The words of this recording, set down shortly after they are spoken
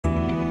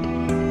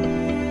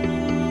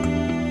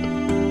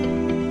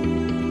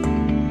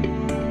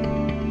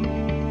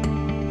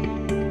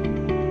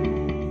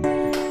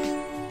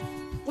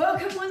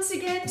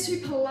to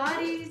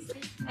Pilates,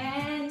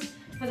 and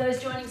for those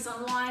joining us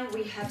online,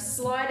 we have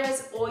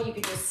sliders, or you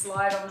could just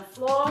slide on the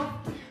floor.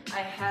 I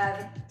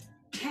have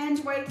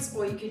hand weights,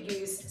 or you could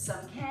use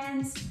some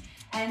cans.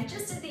 And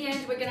just at the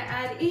end, we're gonna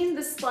add in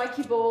the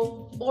spiky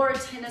ball or a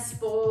tennis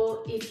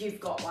ball if you've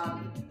got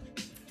one.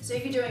 So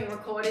if you're doing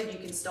recorded, you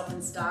can stop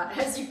and start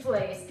as you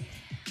please.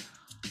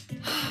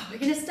 We're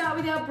gonna start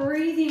with our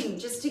breathing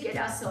just to get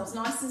ourselves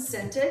nice and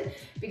centered,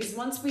 because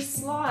once we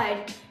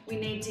slide, we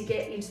need to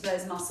get into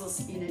those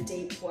muscles in a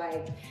deep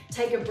way.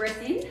 Take a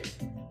breath in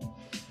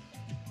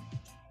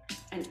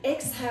and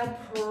exhale,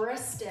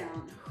 press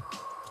down.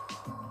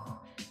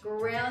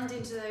 Ground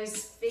into those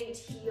feet,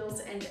 heels,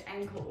 and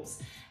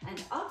ankles,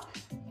 and up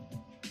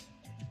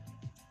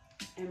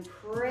and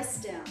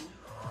press down.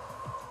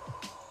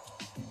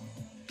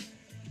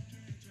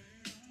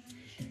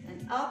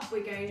 And up,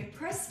 we're going to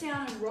press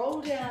down and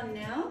roll down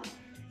now.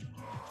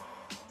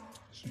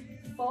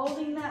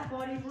 Folding that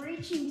body,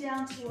 reaching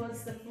down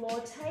towards the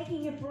floor,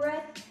 taking a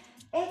breath,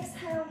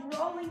 exhale,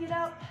 rolling it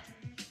up.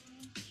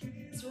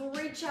 So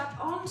reach up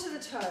onto the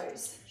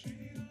toes,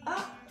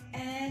 up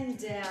and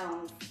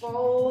down,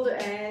 fold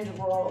and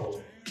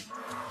roll.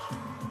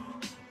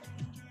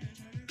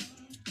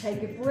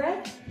 Take a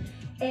breath,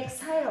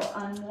 exhale,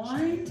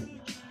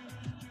 unwind.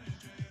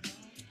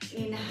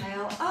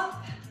 Inhale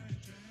up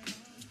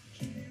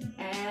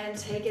and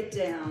take it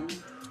down.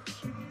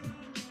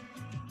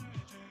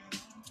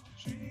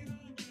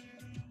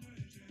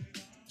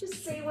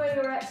 Just see where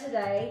you're at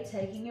today,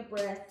 taking a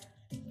breath.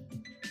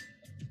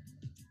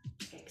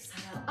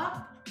 Exhale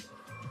up.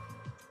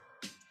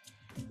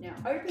 Now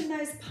open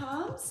those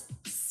palms,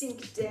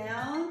 sink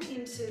down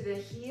into the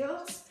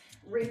heels,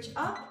 reach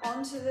up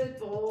onto the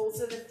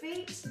balls of the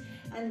feet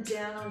and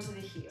down onto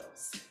the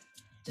heels.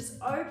 Just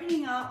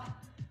opening up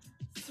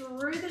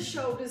through the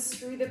shoulders,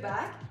 through the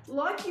back,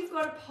 like you've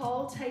got a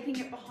pole, taking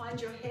it behind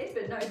your head,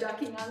 but no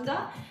ducking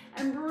under,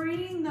 and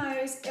bringing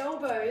those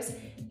elbows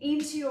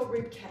into your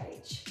rib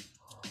cage.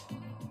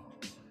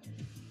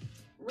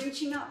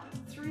 Reaching up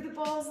through the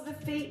balls of the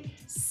feet,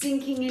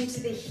 sinking into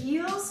the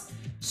heels.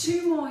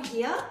 2 more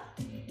here.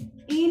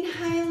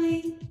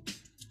 Inhaling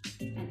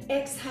and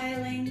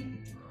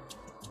exhaling.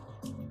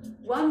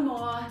 1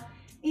 more.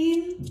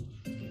 In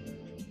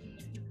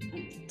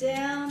and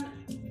down.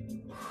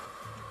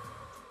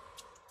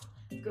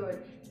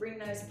 Good. Bring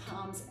those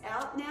palms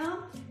out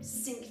now.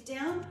 Sink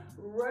down.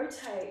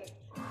 Rotate.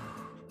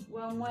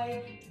 1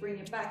 way. Bring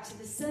it back to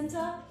the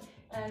center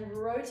and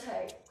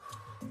rotate.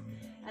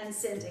 And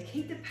center.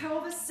 Keep the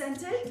pelvis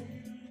centered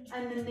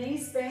and the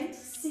knees bent,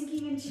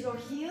 sinking into your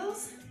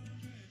heels.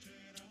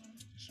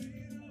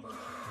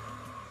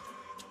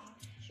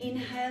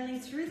 Inhaling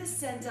through the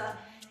center,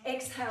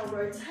 exhale,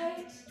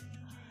 rotate.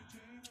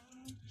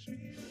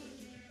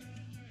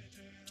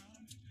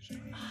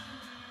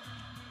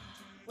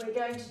 We're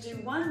going to do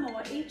 1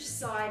 more each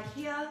side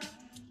here.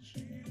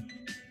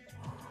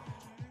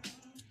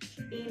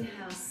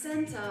 Inhale,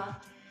 center,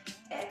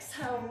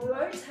 exhale,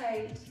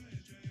 rotate.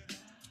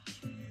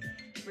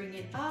 Bring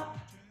it up,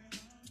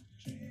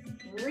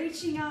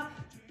 reaching up,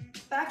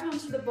 back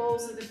onto the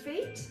balls of the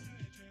feet.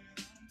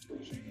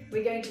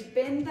 We're going to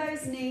bend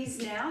those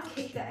knees now,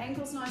 keep the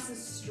ankles nice and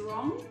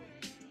strong,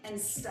 and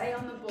stay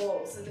on the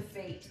balls of the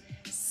feet.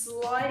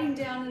 Sliding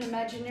down an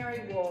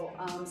imaginary wall,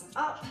 arms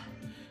up,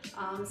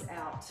 arms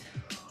out.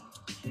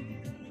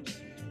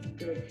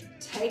 Good.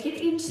 Take it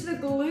into the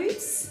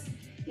glutes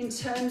in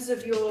terms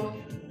of your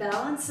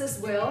balance as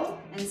well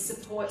and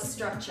support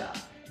structure.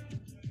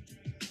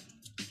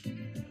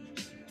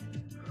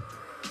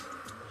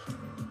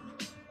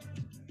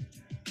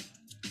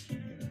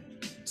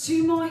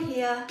 2 more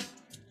here.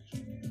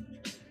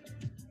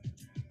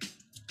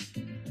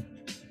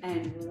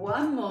 And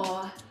 1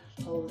 more.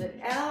 Hold it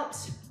out.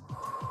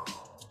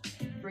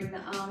 Bring the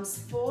arms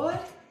forward,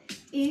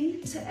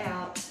 in to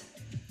out.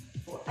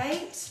 For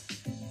 8,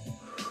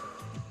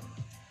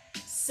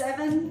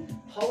 7,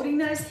 holding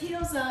those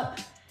heels up.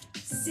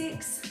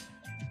 6,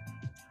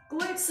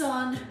 glutes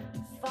on.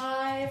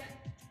 5,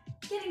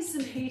 getting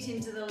some heat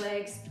into the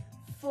legs.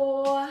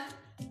 4,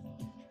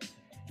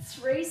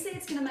 3, see,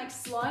 it's going to make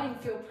sliding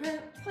feel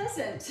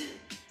pleasant.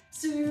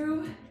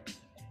 2,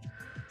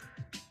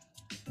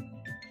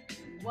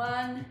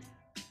 1,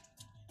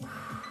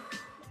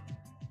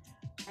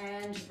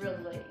 and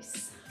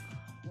release.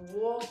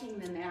 Walking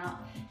them out.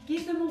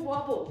 Give them a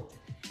wobble.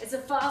 It's a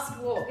fast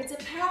walk. It's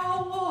a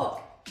power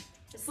walk.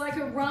 It's like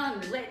a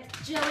run. Let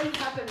jelly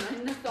happen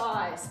in the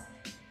thighs.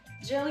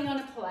 Jelly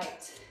on a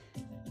plate.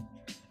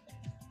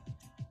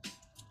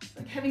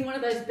 Like having one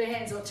of those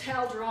bands or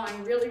towel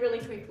drying really, really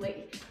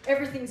quickly.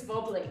 Everything's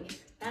wobbling.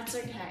 That's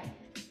okay.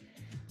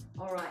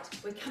 All right,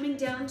 we're coming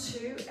down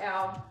to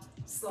our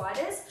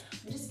sliders.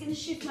 I'm just going to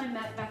shift my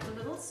mat back a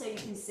little so you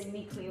can see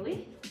me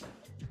clearly.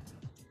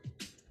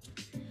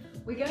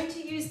 We're going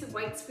to use the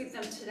weights with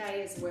them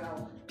today as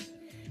well.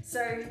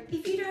 So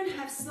if you don't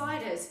have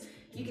sliders,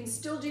 you can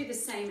still do the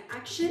same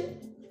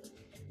action.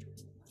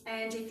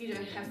 And if you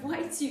don't have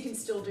weights, you can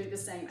still do the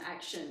same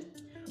action.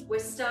 We're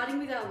starting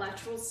with our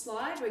lateral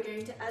slide. We're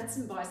going to add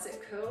some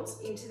bicep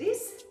curls into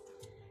this.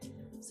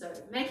 So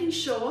making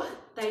sure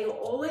that you're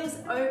always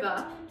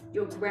over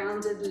your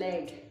grounded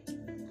leg,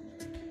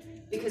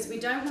 because we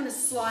don't want to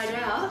slide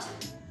out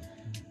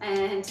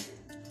and,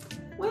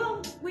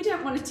 well, we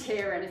don't want to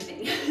tear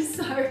anything.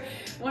 So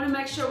want to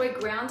make sure we're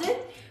grounded,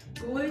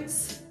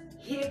 glutes,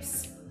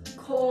 hips,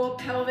 core,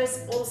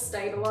 pelvis, all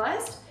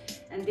stabilized,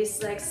 and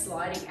this leg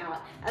sliding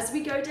out. As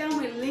we go down,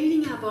 we're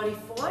leaning our body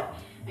forward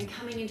and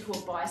coming into a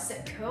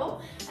bicep curl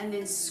and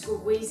then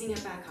squeezing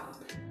it back up.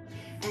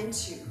 And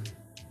 2.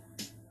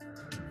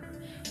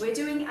 We're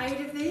doing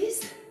 8 of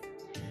these.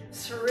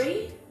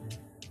 3.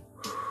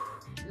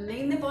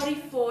 Lean the body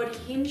forward,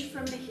 hinge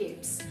from the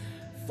hips.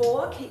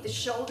 4, keep the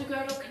shoulder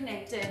girdle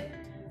connected.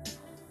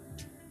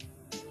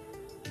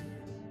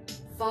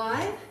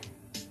 5,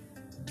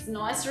 it's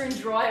nicer in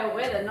drier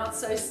weather, not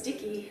so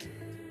sticky.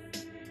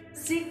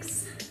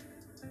 6,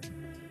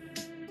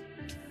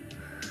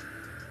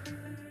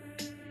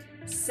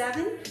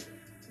 7,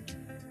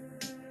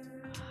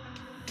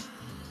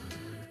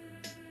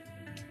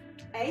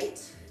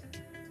 8,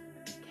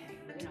 okay,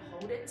 we're gonna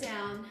hold it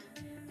down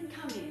and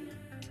come in.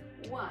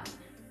 1,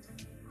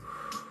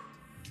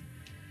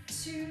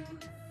 2,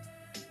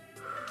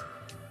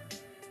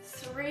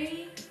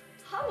 3,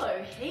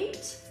 hello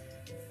heat.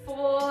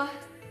 4,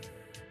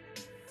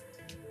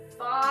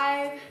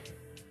 5,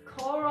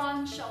 core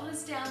on,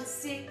 shoulders down.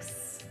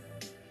 6,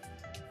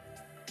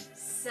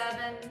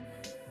 7,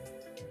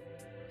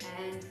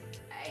 and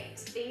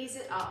 8. Ease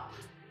it up.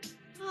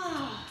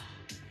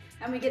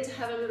 And we get to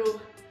have a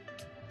little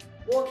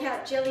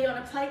walkout jelly on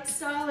a plate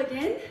style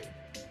again.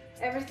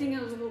 Everything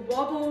a little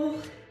wobble,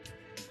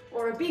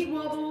 or a big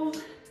wobble,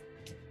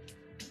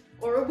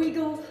 or a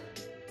wiggle,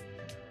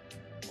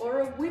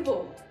 or a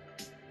wibble,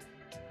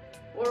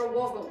 or a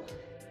woggle.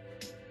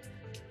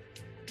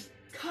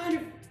 Kind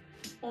of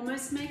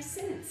almost makes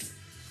sense.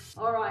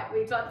 All right,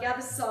 we've got the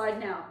other side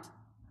now.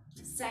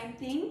 Same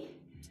thing,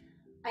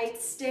 8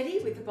 steady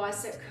with the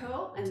bicep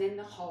curl and then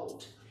the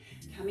hold.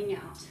 Coming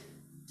out,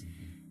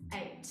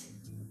 8,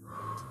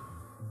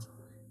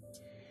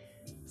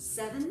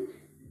 7,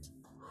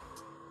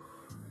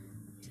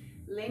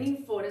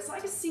 leaning forward, it's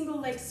like a single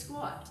leg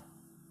squat.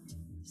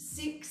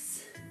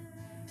 6,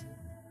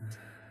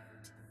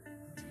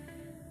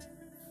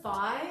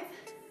 5,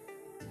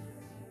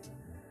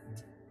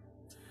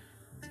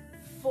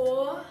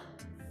 4,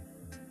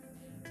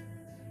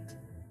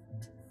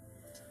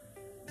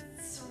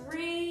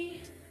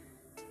 3,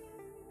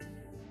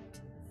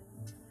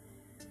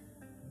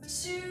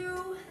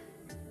 2,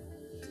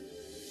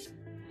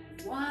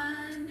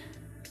 1.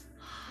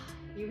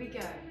 Here we go.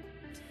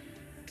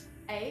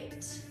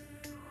 8,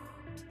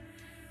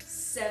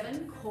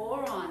 7,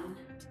 core on.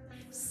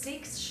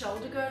 6,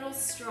 shoulder girdles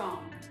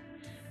strong.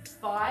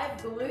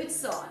 5,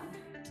 glutes on.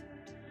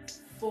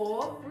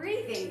 4,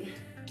 breathing.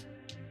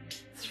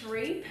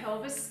 3,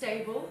 pelvis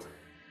stable.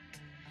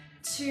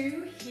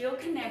 2, heel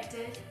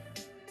connected.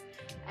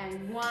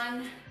 And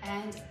 1,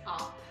 and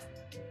up.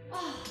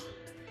 Oh,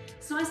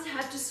 it's nice to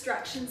have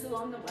distractions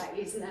along the way,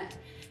 isn't it?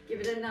 Give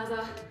it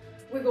another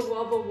wiggle,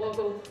 wobble,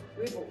 woggle,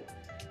 wiggle.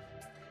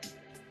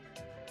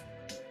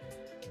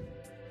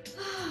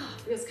 Oh,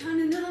 feels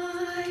kind of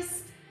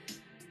nice.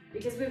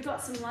 Because we've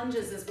got some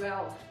lunges as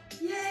well.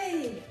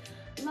 Yay,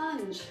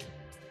 lunge.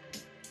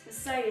 Let's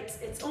say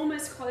it's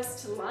almost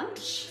close to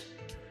lunch,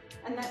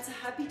 and that's a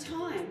happy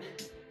time.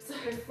 So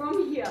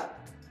from here,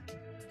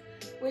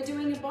 we're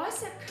doing a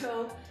bicep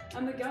curl,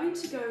 and we're going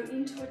to go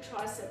into a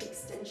tricep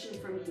extension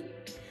from here.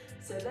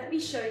 So let me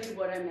show you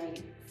what I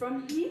mean.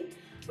 From here,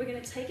 we're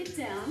going to take it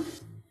down,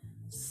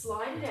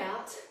 slide it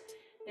out,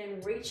 then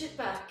reach it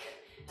back,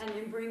 and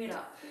then bring it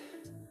up.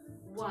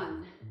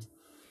 1,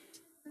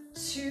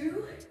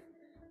 2,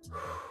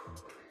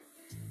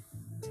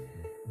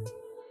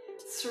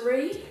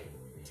 3,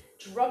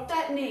 drop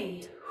that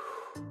knee.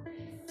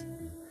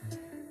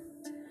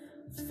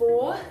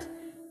 4,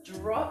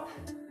 drop,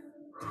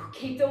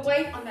 keep the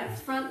weight on that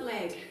front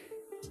leg.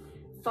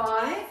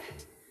 5,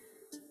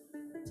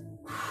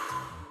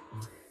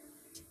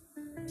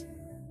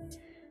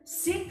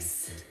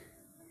 6,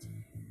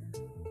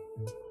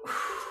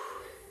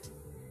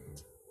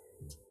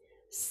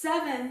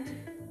 7,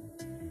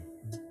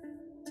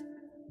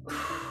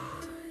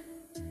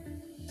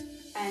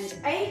 and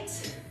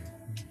 8,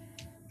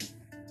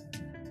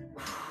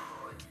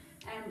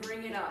 and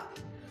bring it up.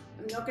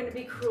 I'm not going to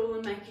be cruel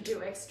and make you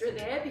do extra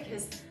there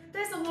because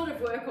there's a lot of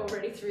work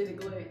already through the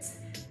glutes.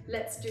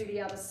 Let's do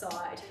the other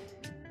side.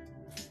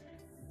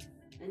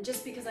 And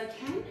just because I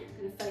can, I'm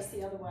going to face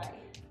the other way.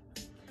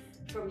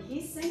 From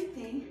here, same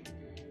thing,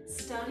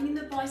 starting in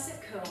the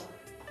bicep curl.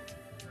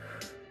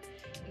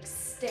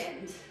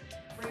 Extend,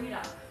 bring it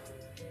up.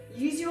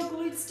 Use your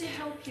glutes to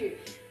help you.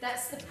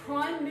 That's the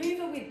prime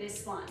mover with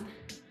this one.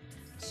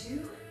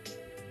 2,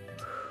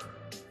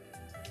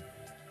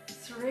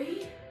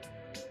 3,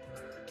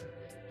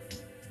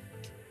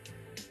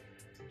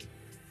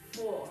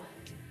 4,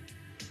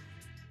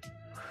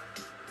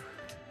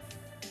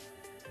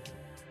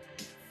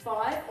 5,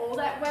 5, all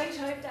that weight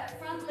over that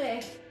front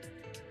leg.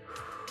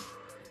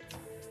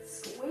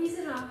 Squeeze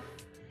it up.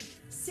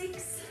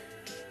 6,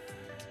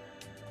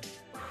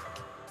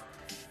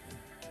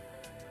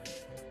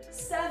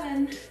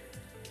 7,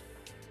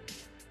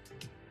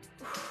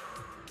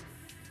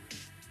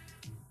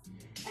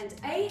 and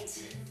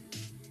 8.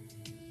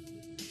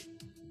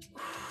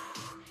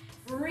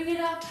 Bring it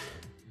up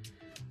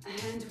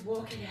and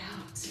walk it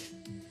out.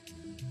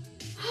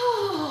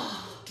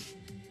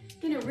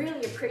 Gonna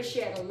really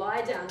appreciate a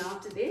lie down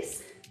after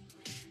this.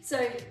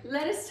 So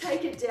let us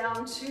take it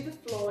down to the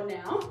floor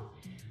now.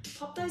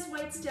 Pop those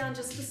weights down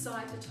just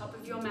beside the top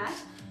of your mat.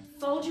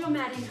 Fold your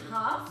mat in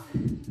half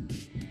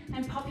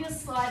and pop your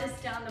sliders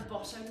down the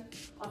bottom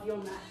of your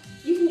mat.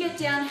 You can get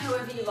down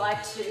however you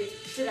like to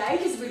today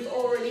because we've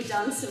already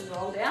done some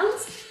roll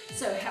downs.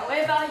 So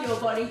however your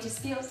body just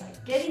feels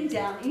like getting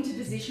down into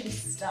position to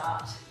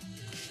start.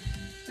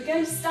 We're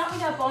going to start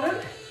with our bottom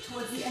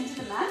towards the end of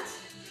the mat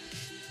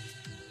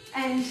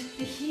and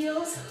the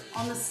heels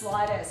on the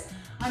sliders.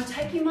 I'm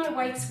taking my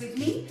weights with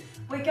me.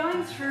 We're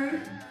going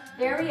through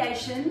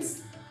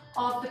variations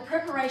of the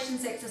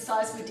preparations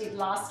exercise we did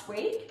last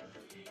week.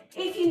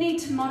 If you need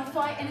to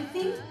modify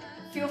anything,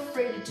 feel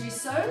free to do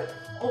so,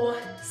 or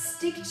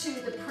stick to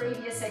the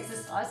previous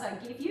exercise I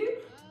give you,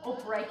 or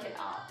break it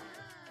up.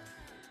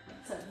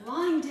 So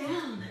lying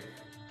down.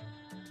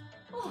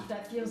 Oh,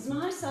 that feels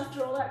nice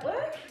after all that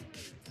work.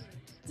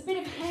 It's a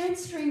bit of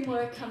hamstring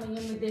work coming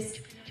in with this,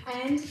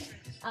 and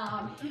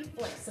hip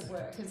flexor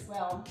work as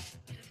well.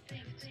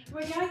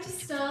 We're going to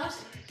start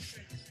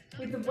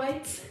with the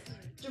weights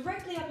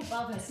directly up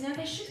above us. Now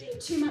there shouldn't be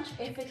too much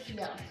effort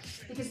here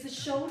because the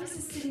shoulders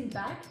are sitting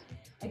back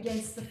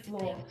against the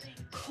floor.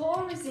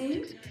 Core is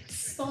in,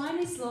 spine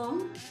is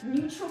long,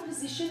 neutral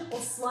position or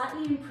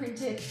slightly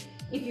imprinted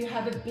if you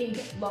have a big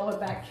lower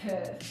back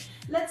curve.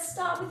 Let's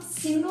start with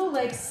single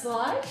leg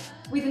slide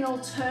with an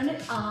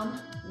alternate arm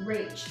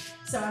reach.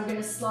 So I'm going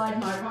to slide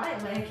my right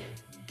leg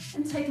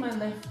and take my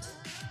left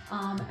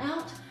arm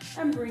out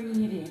and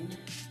bringing it in.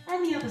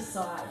 And the other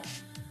side.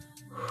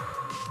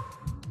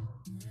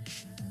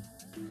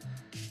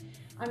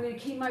 I'm going to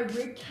keep my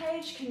rib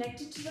cage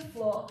connected to the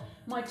floor.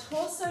 My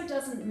torso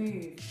doesn't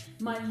move.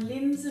 My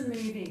limbs are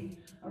moving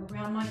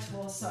around my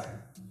torso.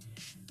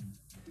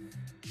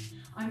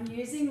 I'm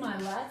using my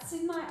lats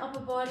in my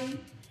upper body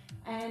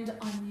and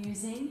I'm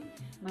using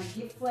my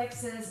hip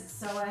flexors,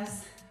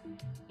 psoas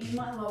in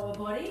my lower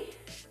body.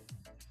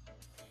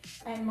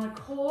 And my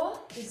core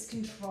is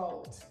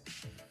controlled.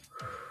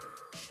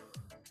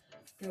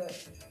 Good.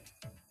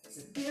 It's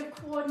a bit of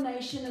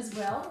coordination as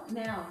well.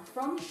 Now,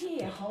 from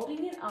here,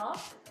 holding it up,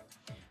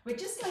 we're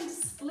just going to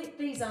split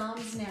these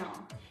arms now.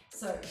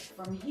 So,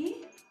 from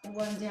here,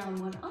 one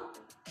down, one up,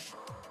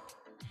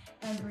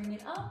 and bring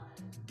it up,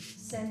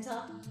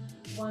 center,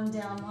 one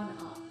down, one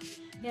up.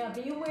 Now,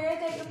 be aware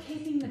that you're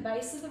keeping the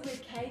base of the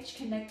rib cage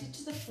connected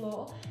to the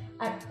floor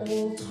at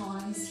all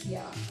times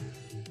here.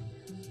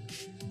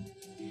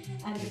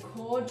 And the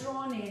core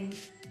drawn in,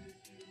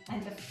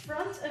 and the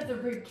front of the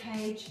rib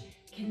cage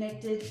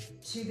connected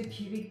to the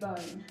pubic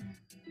bone.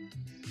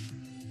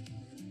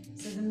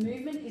 So the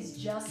movement is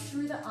just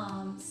through the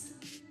arms.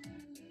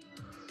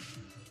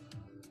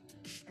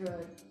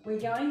 Good. We're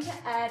going to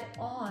add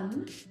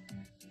on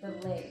the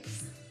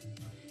legs.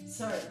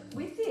 So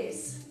with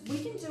this,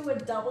 we can do a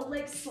double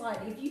leg slide.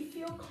 If you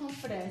feel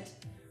confident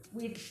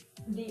with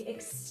the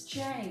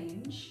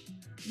exchange,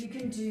 you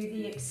can do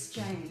the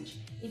exchange.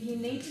 If you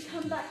need to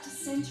come back to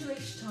center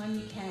each time,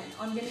 you can.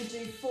 I'm going to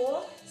do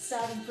 4,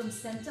 starting from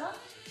center,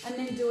 and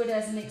then do it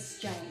as an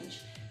exchange.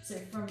 So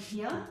from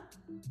here,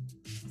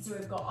 so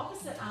we've got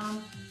opposite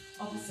arm,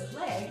 opposite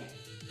leg,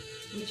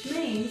 which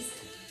means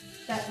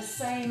that the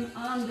same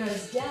arm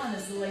goes down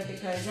as the leg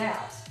that goes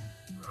out.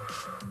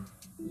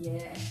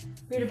 Yeah,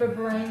 bit of a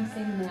brain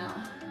thing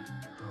now.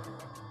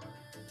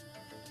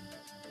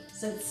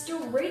 So it's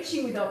still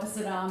reaching with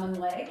opposite arm and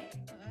leg,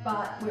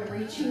 but we're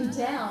reaching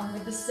down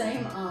with the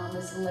same arm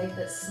as the leg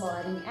that's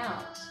sliding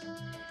out.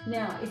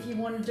 Now, if you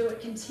want to do it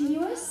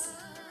continuous,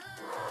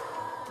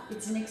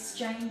 it's an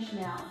exchange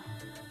now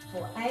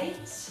for 8,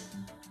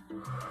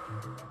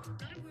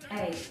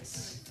 8,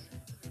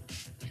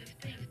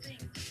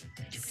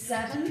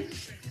 7,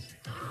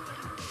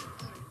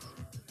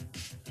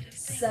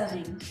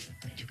 7,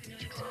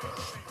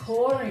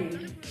 core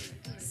in,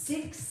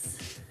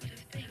 6,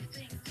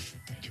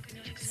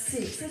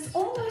 6, it's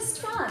almost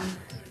fun,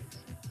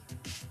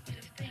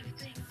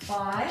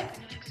 5,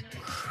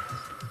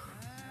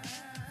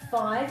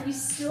 5, you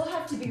still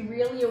have to be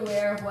really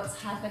aware of what's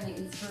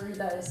happening through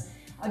those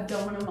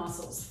abdominal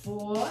muscles,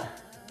 4,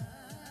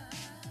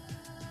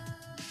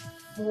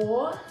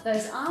 4,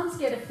 those arms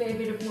get a fair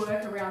bit of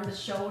work around the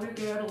shoulder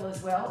girdle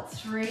as well,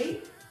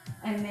 3,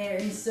 and their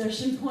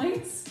insertion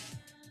points,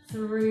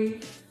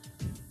 3,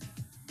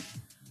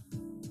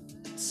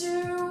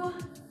 2,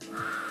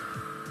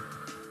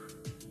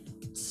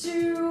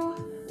 2,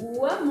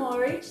 one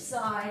more each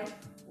side,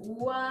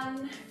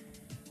 1,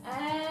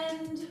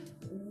 and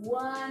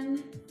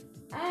 1,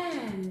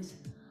 and,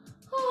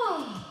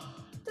 oh,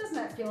 doesn't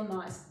Doesn't that feel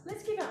nice?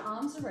 Let's give our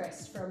arms a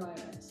rest for a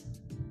moment.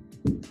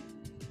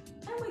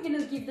 And we're going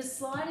to give the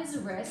sliders a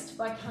rest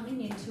by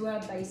coming into our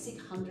basic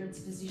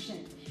hundreds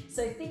position.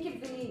 So think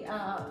of the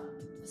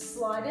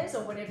sliders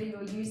or whatever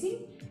you're using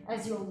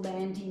as your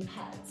landing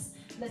pads.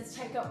 Let's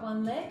take up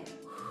one leg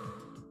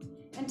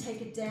and take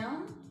it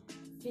down,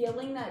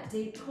 feeling that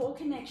deep core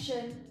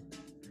connection.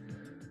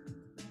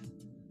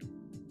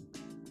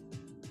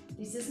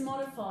 This is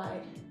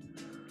modified.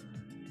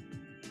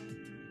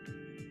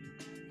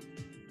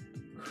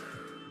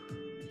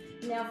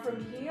 Now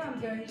from here, I'm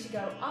going to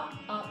go up,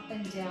 up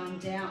and down,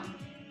 down,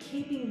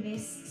 keeping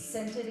this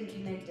centered and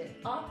connected.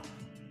 Up,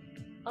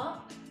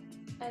 up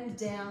and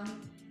down,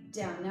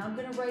 down. Now I'm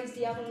going to raise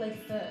the other leg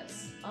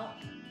first.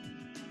 Up,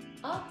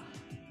 up,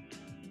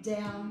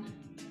 down,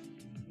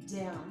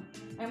 down.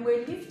 And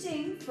we're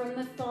lifting from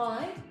the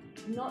thigh,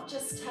 not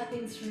just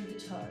tapping through the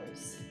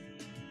toes.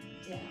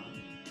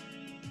 Down.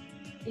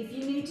 If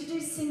you need to do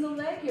single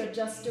leg, you're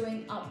just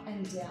doing up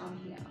and down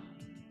here.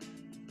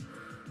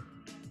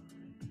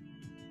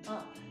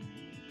 Up,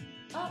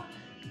 up,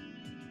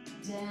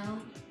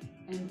 down,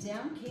 and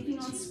down, keeping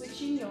on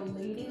switching your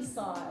leading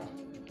side.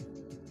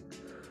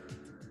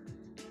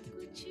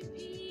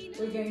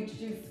 We're going to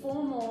do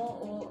 4 more,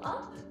 all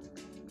up.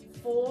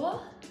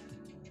 4,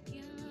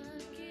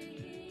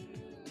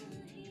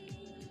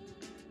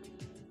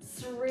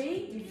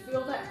 3, you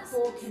feel that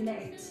core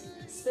connect,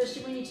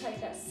 especially when you take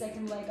that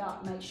second leg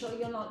up. Make sure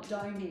you're not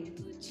doming.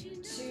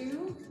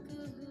 2,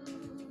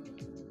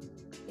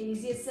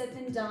 easier said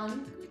than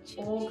done.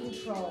 All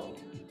control.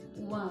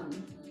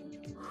 1.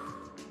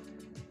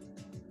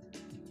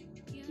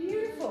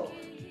 Beautiful.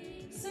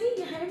 See,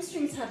 your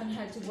hamstrings haven't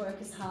had to work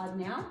as hard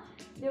now.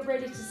 They're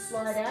ready to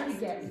slide out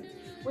again.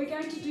 We're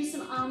going to do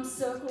some arm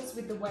circles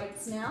with the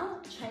weights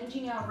now,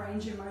 changing our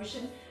range of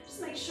motion.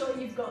 Just make sure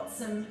you've got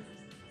some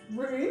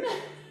room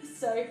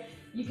so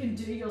you can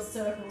do your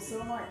circles.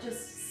 So I might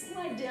just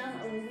slide down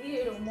a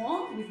little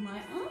more with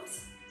my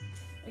arms.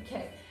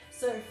 Okay,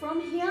 so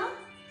from here,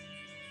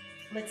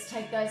 let's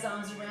take those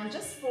arms around,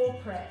 just 4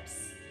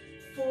 preps.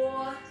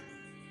 4,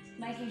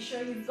 making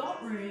sure you've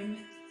got room.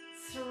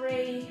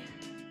 3,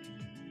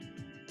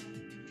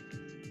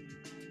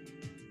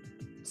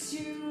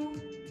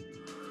 2,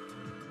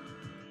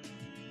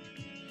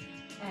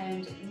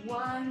 and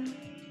 1.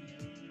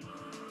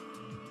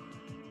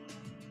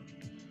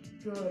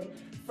 Good.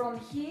 From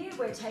here,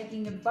 we're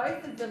taking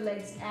both of the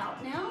legs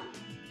out now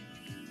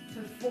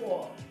for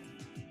 4.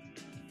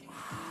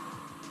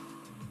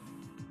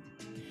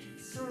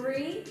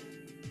 3,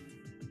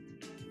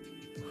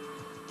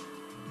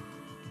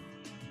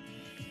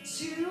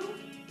 2,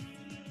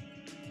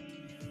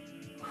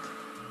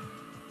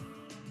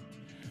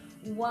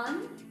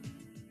 1.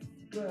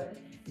 Good.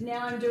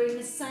 Now I'm doing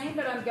the same,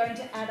 but I'm going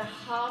to add a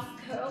half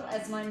curl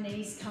as my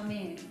knees come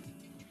in.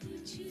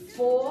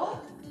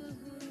 4,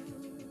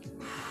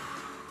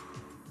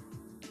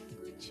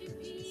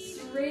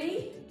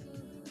 3,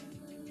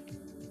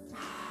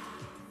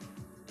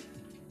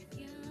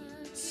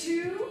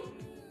 2,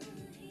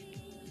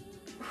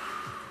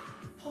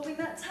 pulling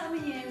that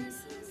tummy in.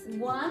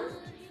 1,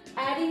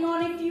 adding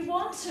on if you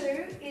want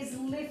to, is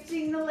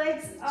lifting the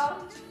legs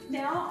up.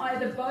 Now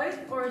either both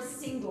or a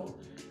single.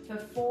 For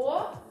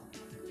 4,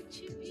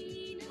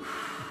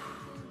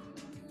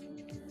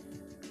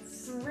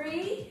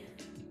 3,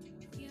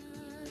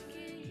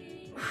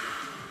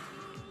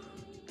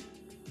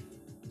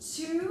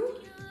 2,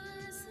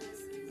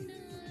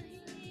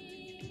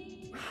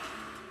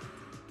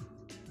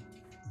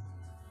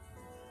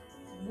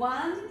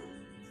 1.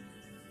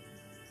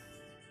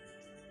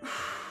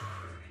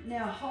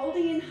 Now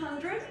holding in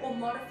 100 or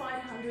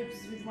modified hundreds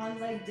with one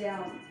leg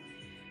down.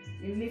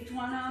 You lift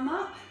one arm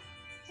up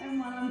and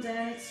one arm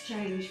down,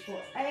 exchange for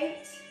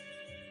 8,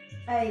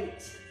 8,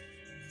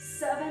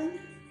 7,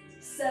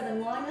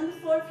 7, lying on the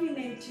floor if you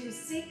need to,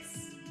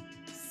 6,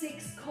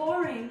 6,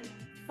 core in,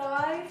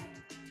 5,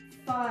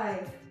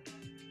 5,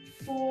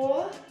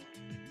 4,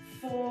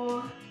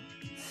 4,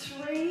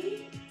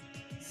 3,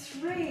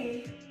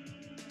 3,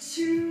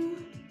 2,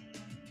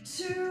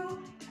 2,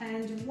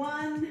 and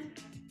 1,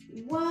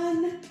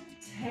 1.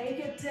 Take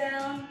it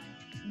down,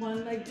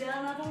 one leg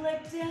down, other leg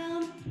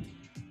down,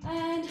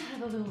 and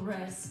have a little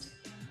rest.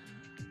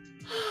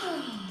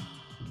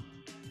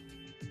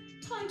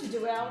 Time to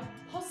do our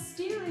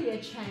posterior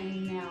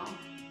chain now.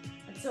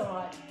 It's all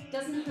right,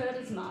 doesn't hurt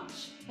as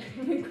much.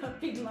 We've got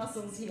big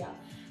muscles here,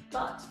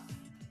 but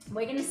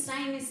we're going to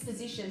stay in this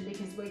position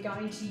because we're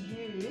going to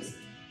use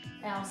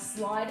our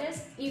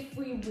sliders if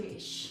we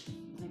wish.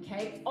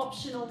 Okay,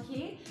 optional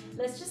here.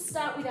 Let's just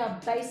start with our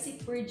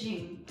basic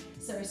bridging.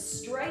 So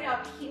straight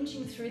up,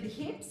 hinging through the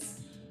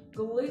hips,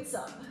 glutes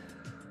up,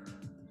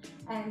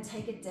 and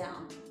take it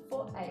down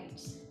for 8,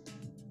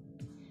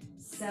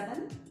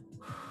 7,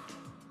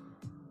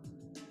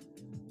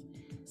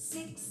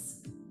 6,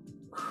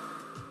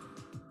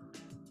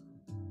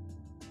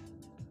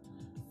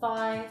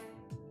 5,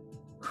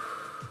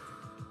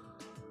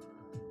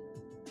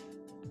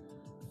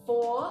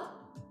 4,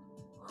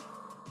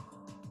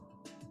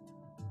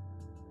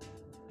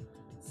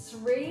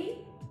 3,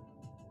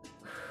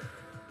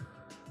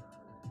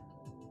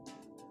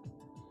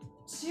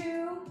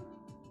 2,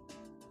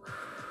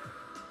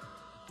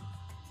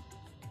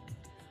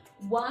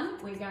 1.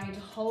 We're going to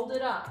hold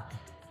it up.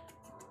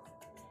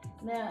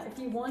 Now, if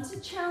you want to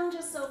challenge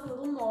yourself a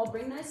little more,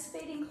 bring those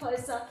feet in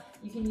closer.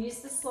 You can use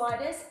the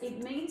sliders.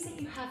 It means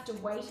that you have to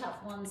weight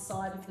up one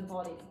side of the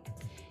body.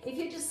 If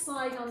you're just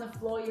sliding on the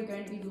floor, you're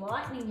going to be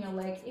lightening your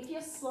leg. If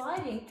you're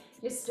sliding,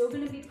 you're still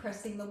going to be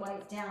pressing the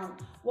weight down.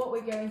 What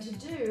we're going to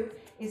do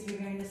is we're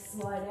going to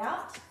slide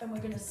out and we're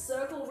going to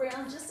circle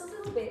around just a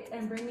little bit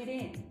and bring it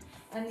in.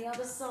 And the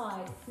other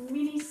side,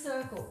 mini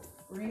circle,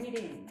 bring it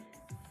in.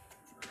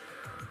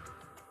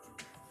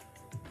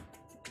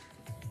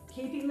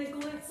 Keeping the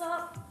glutes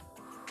up.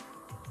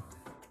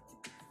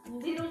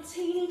 Little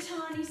teeny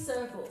tiny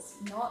circles,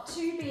 not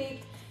too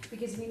big,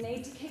 because we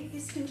need to keep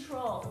this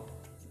control.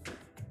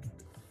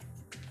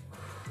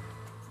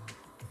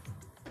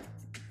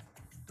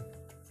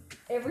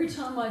 Every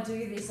time I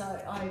do this,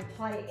 I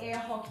play air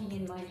hockey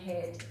in my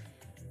head.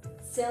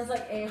 Sounds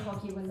like air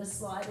hockey when the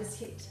sliders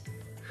hit.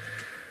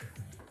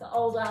 The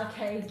old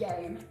arcade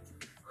game.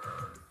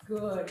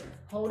 Good.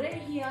 Hold it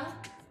here.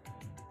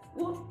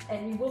 Whoop.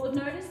 And you will have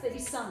noticed that you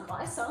sunk.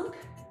 I sunk.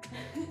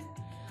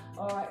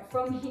 All right,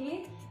 from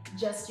here,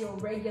 just your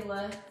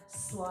regular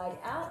slide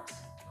out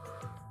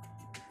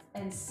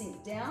and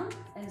sink down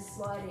and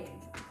slide in.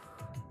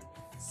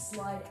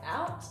 Slide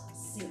out,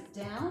 sink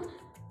down,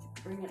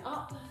 bring it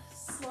up,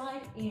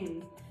 slide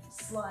in,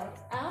 slide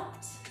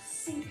out,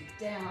 sink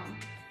down,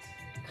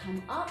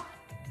 come up,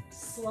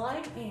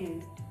 slide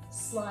in,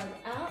 slide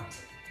out,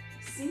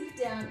 sink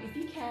down. If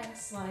you can,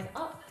 slide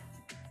up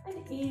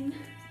and in.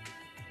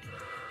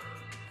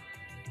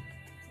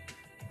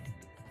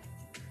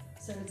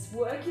 So it's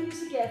working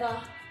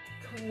together,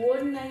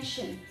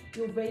 coordination.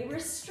 You'll be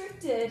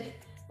restricted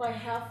by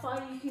how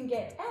far you can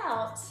get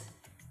out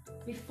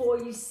before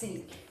you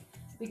sink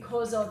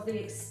because of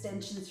the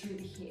extension through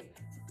the hip.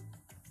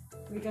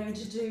 We're going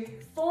to do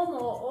 4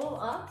 more all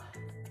up,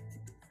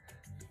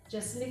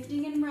 just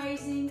lifting and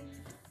raising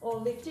or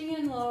lifting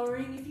and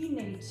lowering if you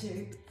need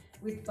to,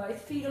 with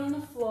both feet on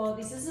the floor.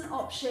 This is an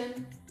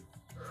option.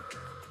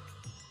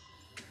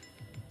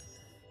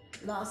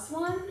 Last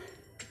one.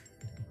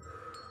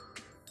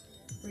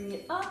 Bring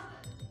it up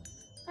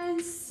and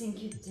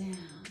sink it down.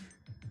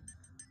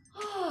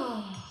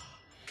 Oh,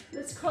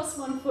 let's cross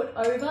one foot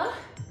over.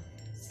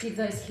 Just give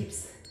those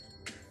hips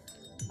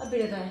a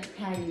bit of a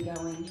how you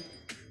going.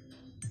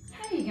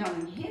 How you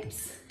going,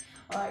 hips?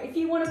 All right, if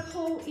you want to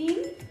pull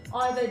in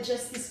either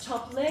just this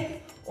top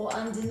leg or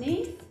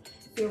underneath,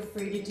 feel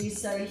free to do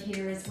so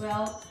here as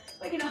well.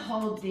 We're going to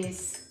hold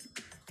this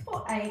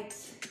for 8,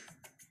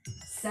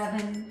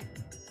 7,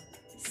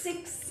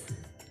 6,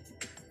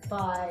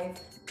 5,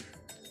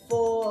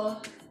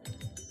 4,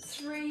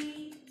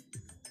 3,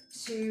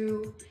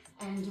 2,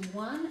 and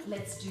 1.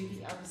 Let's do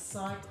the other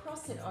side.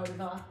 Cross it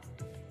over.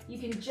 You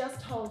can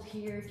just hold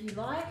here if you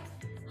like.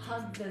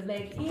 Hug the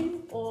leg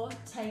in or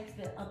take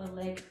the other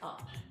leg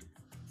up.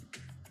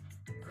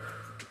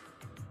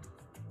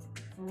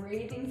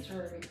 Breathing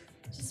through.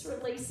 Just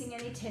releasing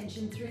any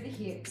tension through the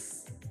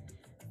hips.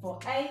 For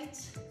 8,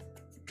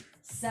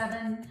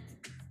 7,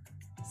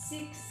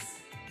 6,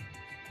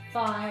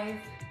 5,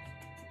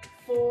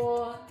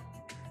 4,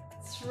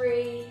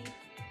 3,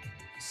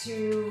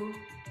 2,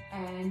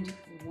 and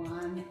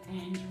 1,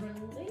 and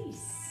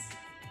release.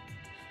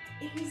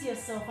 Ease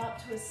yourself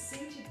up to a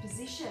seated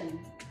position.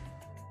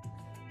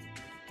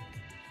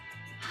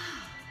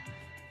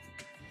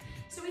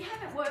 So we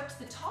haven't worked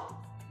the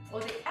top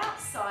or the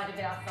outside of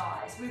our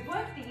thighs. We've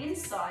worked the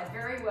inside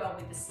very well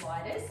with the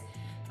sliders,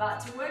 but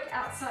to work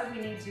outside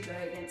we need to go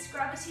against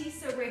gravity,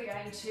 so we're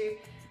going to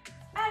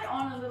add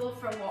on a little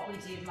from what we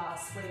did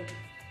last week.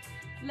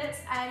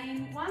 Let's add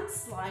in one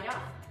slider,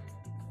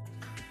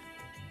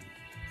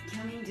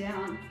 coming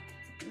down,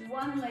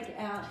 one leg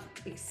out,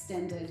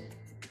 extended.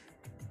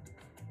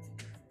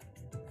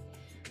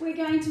 We're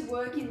going to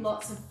work in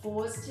lots of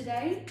 4s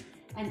today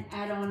and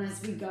add on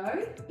as we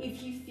go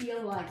if you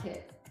feel like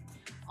it.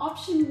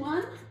 Option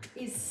 1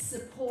 is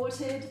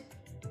supported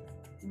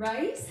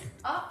raise,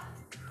 up,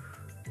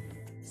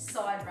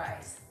 side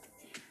raise,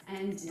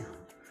 and down.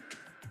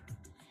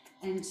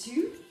 And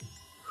 2,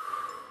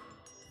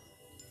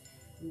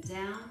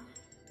 down,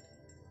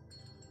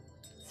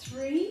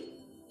 3,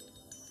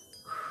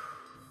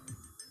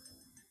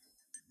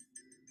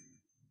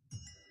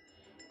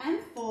 and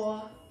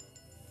 4.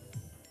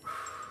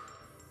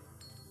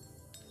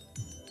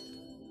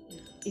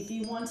 If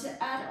you want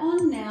to add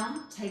on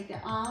now, take the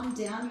arm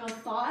down your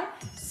thigh,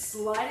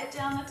 slide it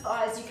down the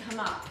thigh as you come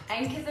up.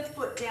 Anchor the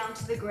foot down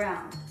to the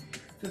ground.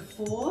 For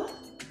 4,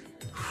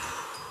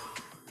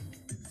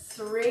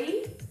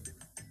 3,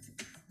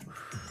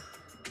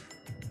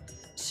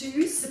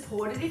 2,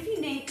 support it if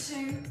you need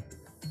to,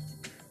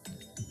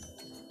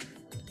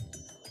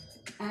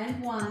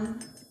 and 1.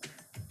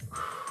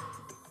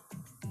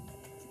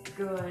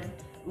 Good.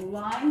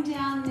 Lying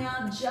down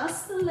now,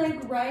 just the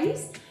leg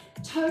raise.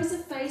 Toes are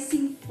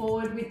facing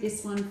forward with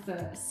this one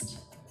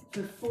first.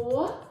 For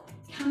 4,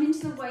 come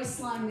into the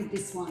waistline with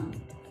this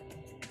one.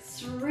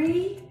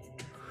 3,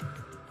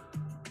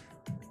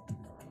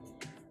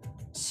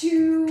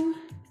 2,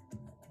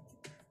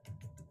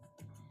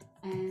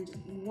 and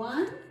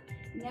 1.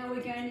 Now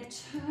we're going to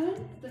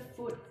turn the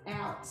foot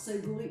out. So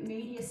glute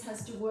medius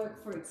has to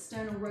work for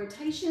external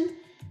rotation.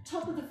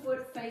 Top of the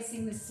foot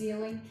facing the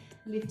ceiling.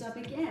 Lift up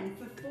again.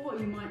 For 4,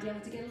 you might be able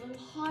to get a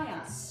little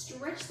higher.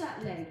 Stretch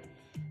that leg.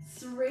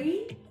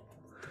 3,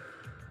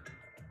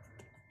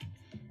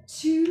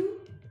 2,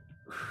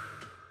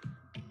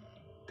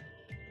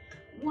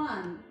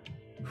 1.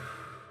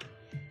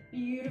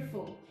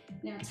 Beautiful.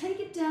 Now take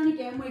it down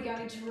again. We're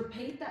going to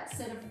repeat that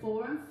set of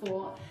 4 and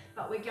 4,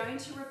 but we're going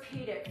to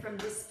repeat it from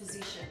this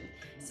position.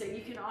 So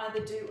you can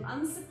either do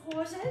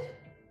unsupported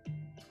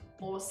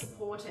or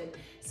supported.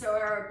 So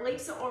our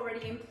obliques are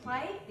already in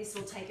play. This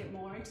will take it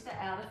more into the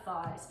outer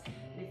thighs.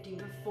 Lifting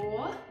for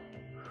 4,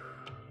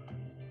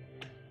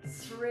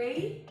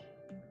 3,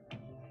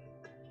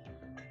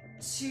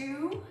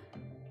 2,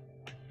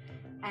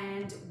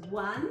 and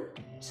 1.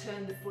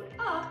 Turn the foot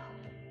up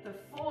for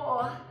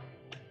 4,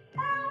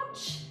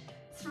 ouch,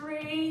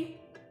 3,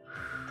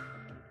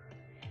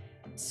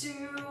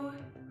 2,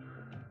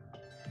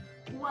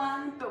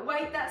 1. But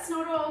wait, that's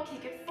not all.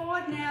 Kick it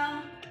forward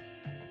now.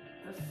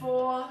 For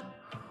 4,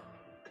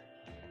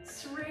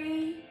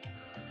 3,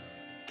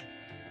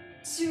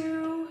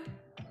 2,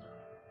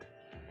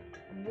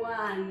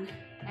 1.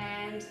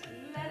 And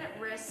let it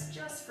rest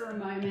just for a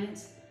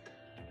moment.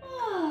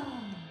 Oh.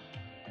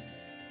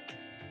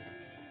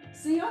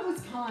 See, I was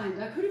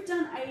kind. I could have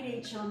done 8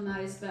 each on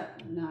those, but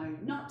no,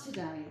 not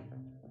today.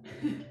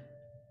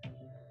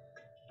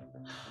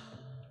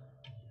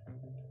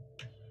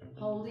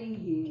 Holding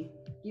here.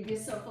 Give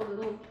yourself a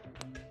little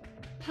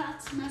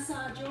pat,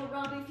 massage or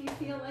rub if you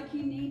feel like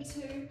you need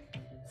to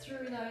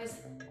through those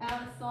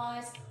outer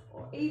thighs,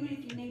 or even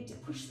if you need to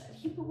push that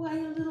hip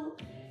away a little,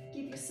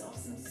 give yourself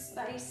some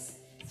space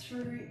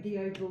through the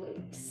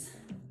obliques.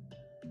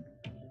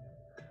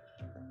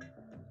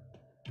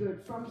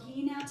 Good. From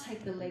here now,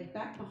 take the leg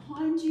back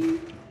behind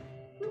you.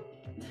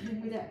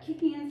 Without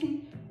kicking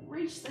anything,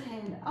 reach the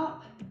hand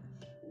up.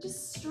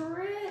 Just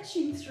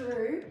stretching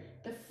through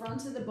the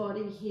front of the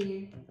body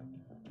here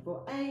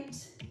for 8,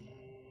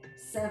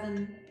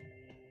 7,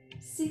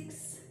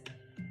 6,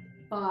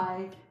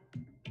 5,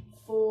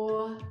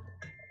 4,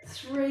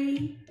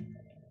 3,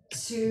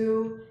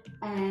 2,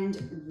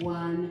 and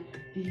 1.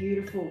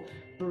 Beautiful.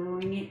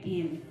 Bring it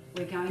in.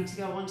 We're going to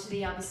go on to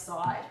the other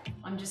side.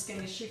 I'm just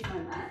going to shift my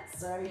mat,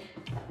 so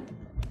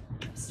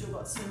I've still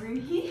got some room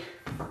here.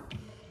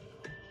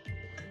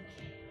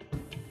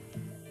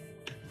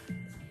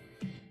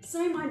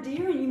 So my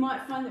dear, and you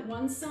might find that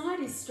one side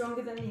is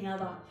stronger than the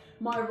other.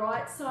 My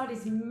right side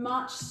is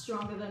much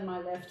stronger than my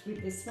left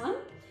with this one.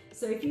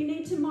 So if you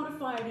need to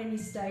modify at any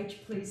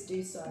stage, please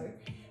do so.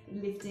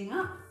 Lifting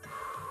up.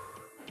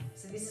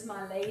 So this is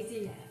my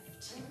lazy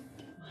left.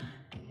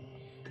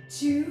 1,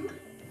 2,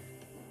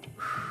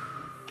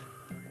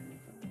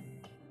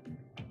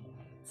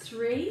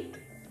 3,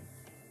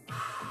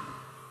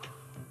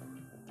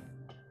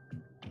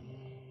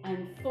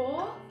 and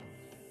 4.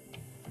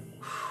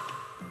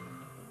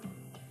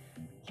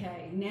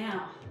 Okay,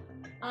 now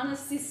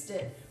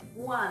unassisted.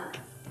 1.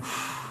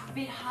 A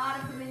bit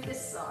harder for me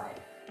this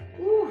side.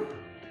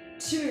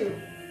 2.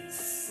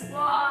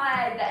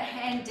 Slide that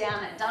hand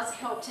down. It does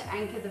help to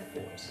anchor the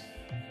foot.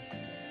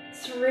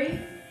 3.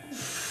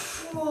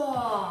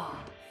 4.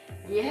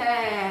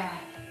 Yeah.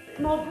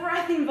 More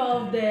breath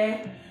involved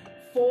there.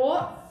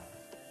 4.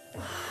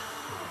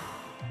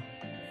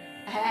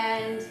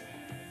 And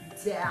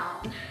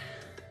down.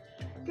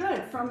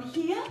 Good. From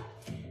here,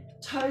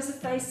 toes are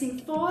facing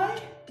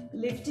forward.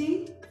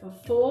 Lifting for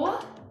 4,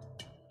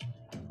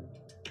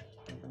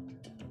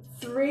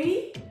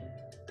 3,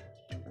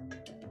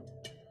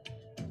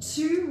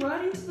 2,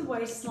 right into the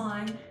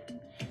waistline,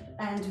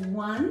 and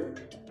 1.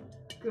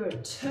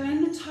 Good.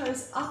 Turn the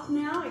toes up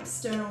now,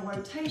 external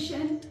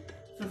rotation.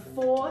 For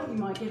 4, you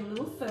might get a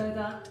little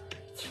further.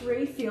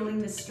 3, feeling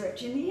the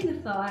stretch in the inner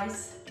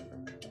thighs.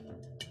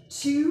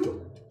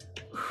 2,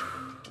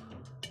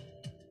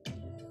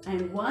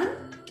 and 1.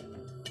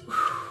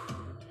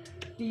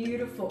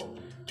 Beautiful.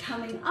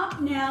 Coming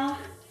up now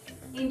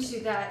into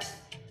that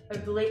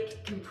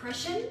oblique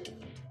compression,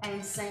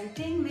 and same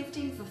thing,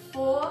 lifting for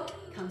 4,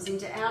 comes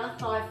into outer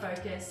thigh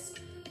focus.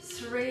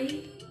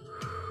 3,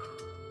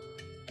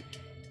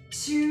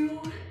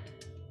 2,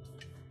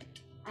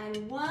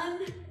 and 1.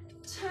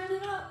 Turn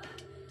it up.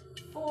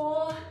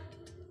 4,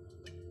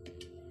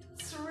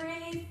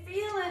 3,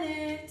 feeling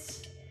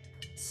it.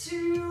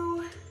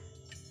 2,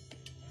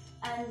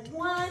 and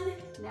 1.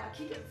 Now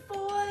kick it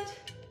forward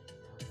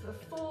for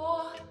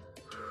 4,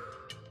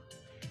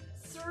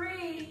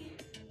 3,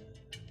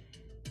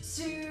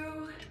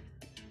 2,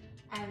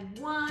 and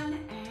 1,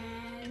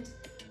 and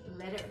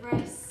let it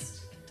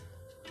rest.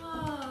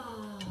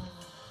 Oh,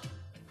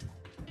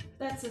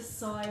 that's a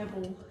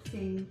sighable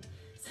thing.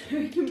 So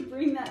we can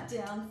bring that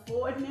down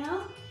forward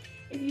now.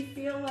 If you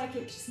feel like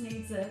it just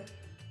needs a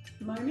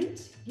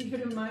moment, give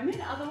it a moment.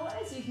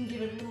 Otherwise, you can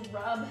give it a little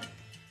rub,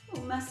 a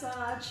little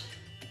massage,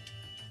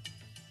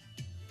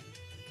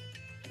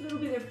 a little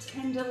bit of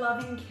tender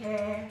loving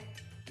care,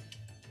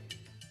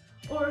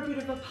 or a bit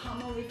of a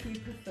pummel if you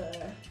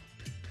prefer.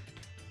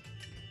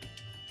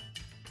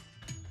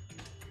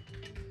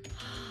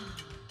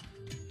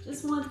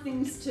 Just want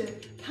things to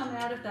come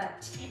out of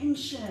that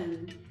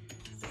tension.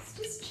 It's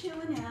just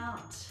chilling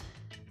out.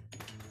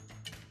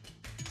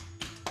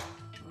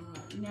 All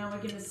right, now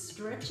we're going to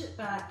stretch it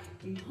back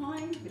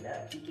behind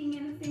without kicking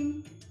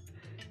anything.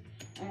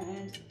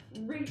 And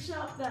reach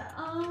up that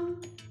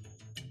arm.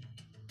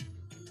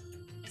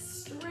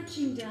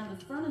 Stretching down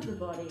the front of the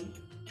body.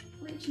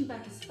 Reaching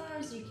back as far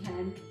as you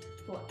can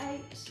for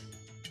 8,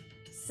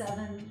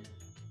 7,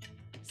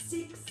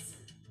 6,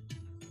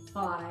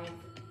 5,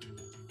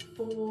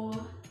 4,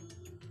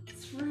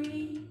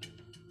 3,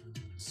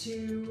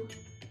 2,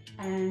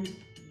 and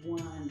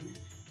 1.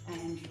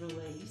 And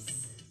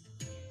release.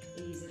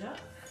 Ease it up.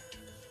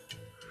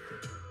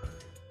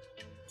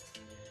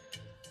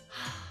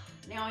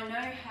 Now I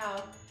know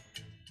how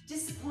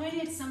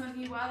disappointed some of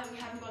you are that we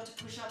haven't got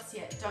to push-ups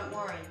yet. Don't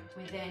worry,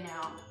 we're there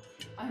now.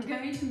 I'm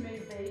going to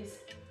move these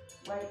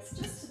weights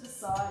just to the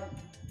side,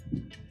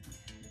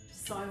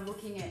 so I'm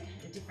looking at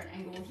a different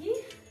angle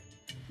here.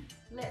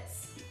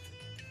 Let's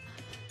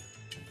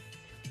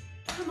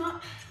come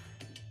up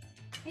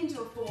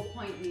into a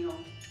 4-point kneel.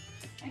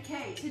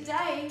 Okay,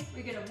 today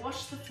we're going to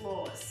wash the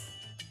floors,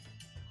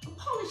 or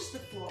polish the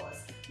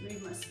floors.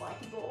 Move my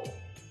spiky ball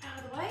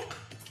out of the way.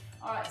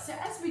 All right, so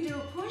as we do a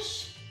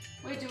push,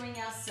 we're doing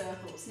our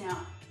circles.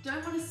 Now,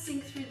 don't want to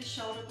sink through the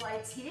shoulder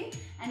blades here,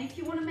 and if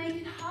you want to make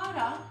it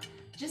harder,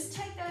 just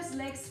take those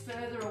legs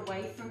further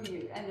away from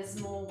you and there's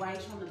more weight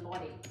on the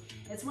body.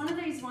 It's one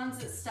of these ones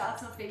that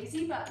starts off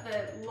easy, but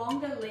the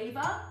longer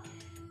lever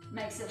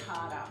makes it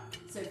harder.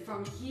 So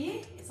from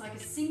here, it's like a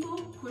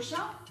single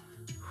push-up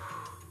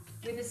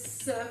with a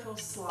circle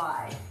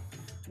slide.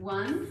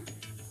 1,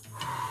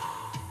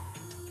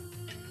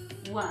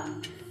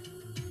 1,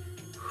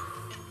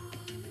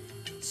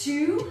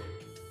 2,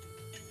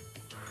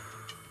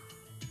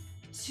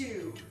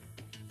 2,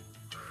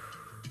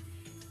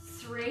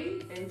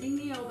 3, bending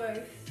the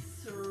elbow,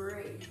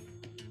 3,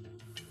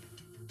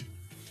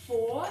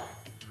 4,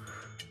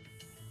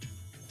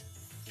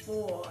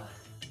 4,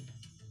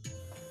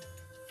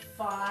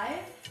 5,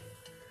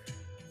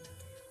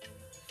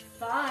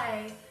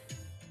 5,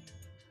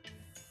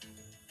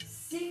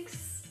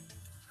 6,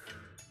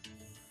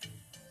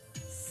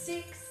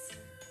 6,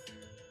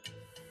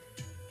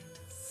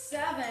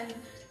 7,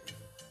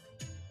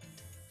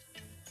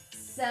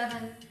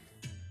 7,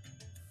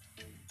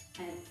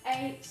 and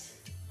 8,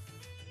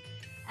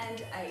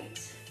 and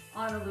 8.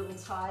 I'm a little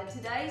tired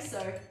today,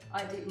 so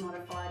I did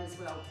modify it as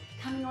well.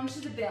 Coming onto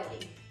the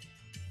belly.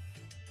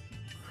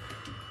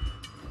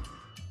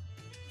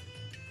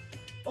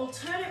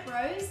 Alternate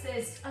rows,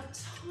 there's a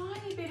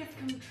tiny bit of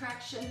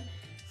contraction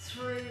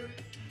through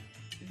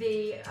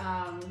the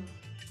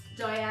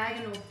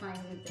diagonal plane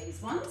with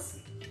these ones.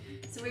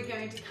 So we're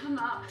going to come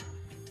up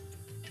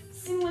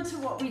similar to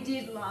what we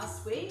did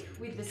last week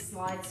with the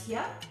slides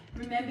here.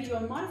 Remember,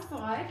 your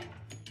modified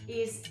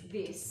is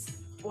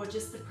this, or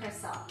just the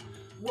press up.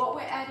 What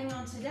we're adding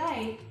on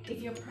today,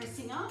 if you're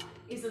pressing up,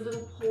 is a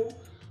little pull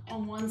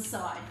on one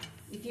side.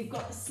 If you've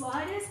got the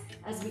sliders,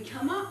 as we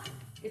come up,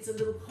 it's a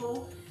little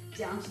pull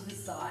down to the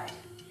side.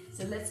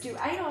 So let's do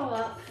 8 all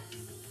up.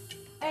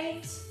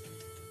 8,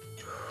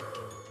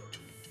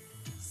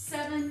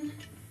 7,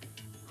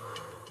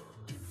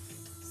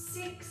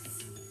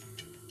 6,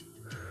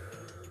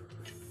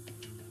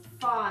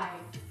 5,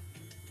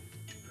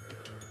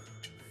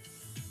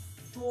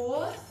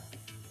 4,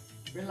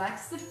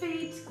 relax the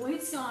feet,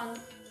 glutes on,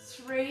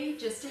 3,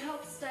 just to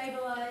help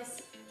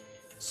stabilize,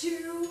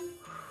 2,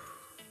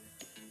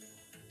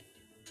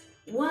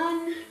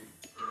 1,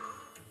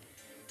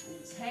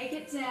 and take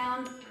it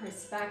down,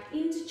 press back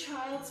into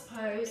child's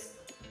pose.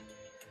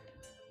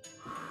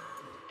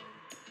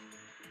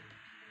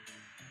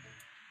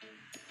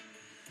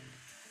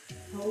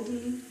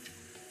 Holding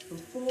for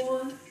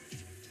 4,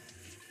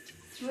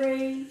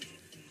 3,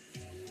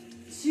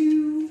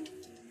 2,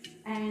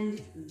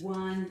 and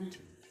 1.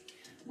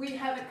 We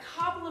have a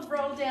couple of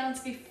roll downs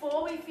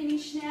before we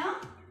finish now.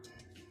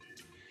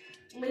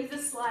 Leave the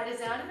sliders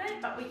out of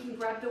it, but we can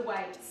grab the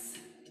weights.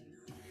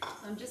 So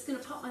I'm just going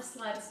to pop my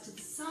sliders to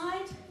the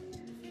side,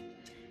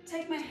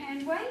 take my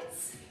hand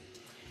weights,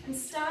 and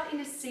start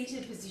in a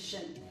seated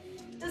position.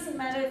 Doesn't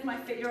matter if my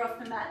feet are off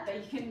the mat, but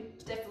you can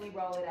definitely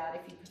roll it out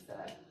if you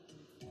prefer.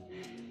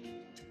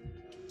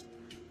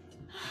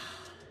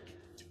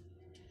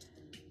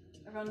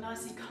 Everyone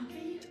nice and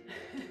comfy?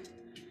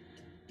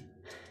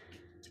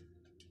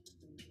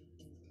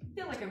 I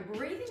feel like I'm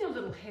breathing a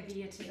little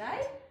heavier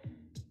today.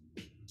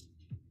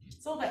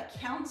 It's all about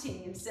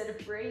counting instead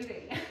of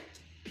breathing.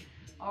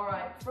 All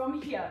right,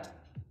 from here,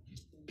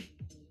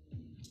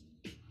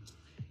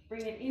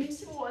 bring it in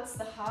towards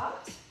the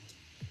heart,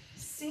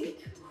 sink.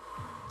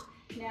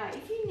 Now,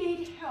 if you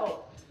need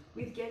help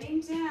with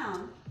getting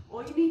down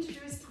All you need to do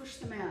is push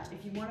them out.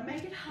 If you want to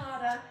make it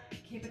harder,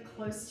 keep it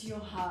close to your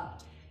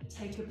heart.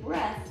 Take a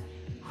breath.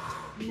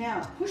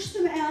 Now push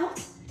them out.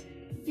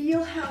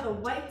 Feel how the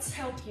weights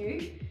help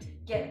you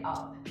get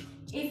up.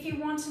 If you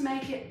want to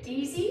make it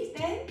easy,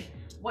 then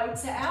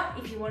weights are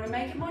out. If you want to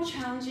make it more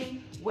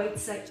challenging,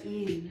 weights are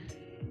in.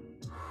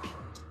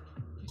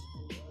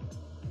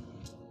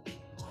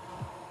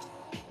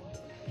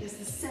 As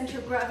the center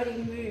of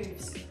gravity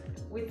moves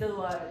with the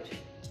load.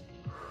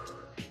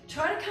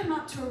 Try to come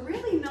up to a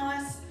really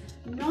nice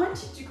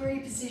 90-degree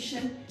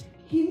position,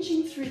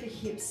 hinging through the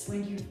hips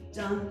when you've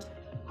done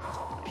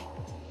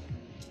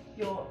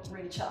your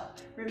reach up.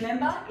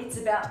 Remember, it's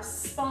about the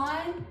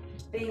spine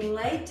being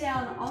laid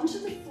down onto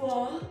the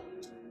floor,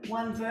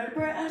 one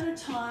vertebra at a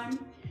time,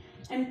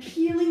 and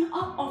peeling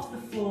up off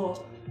the floor,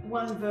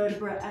 one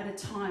vertebra at a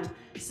time.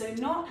 So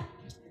not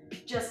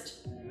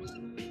just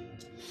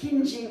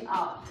hinging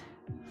up.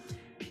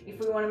 If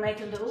we want to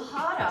make it a little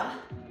harder,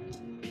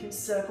 you can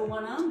circle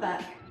one arm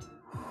back.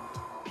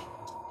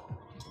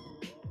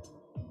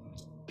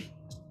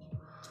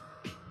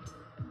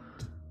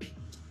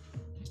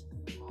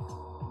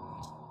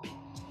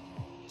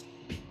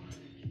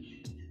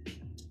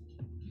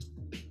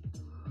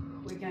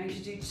 We're going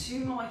to do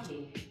 2 more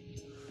here.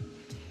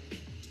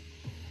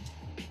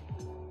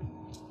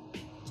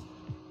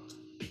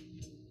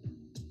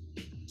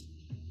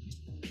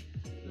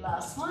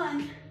 Last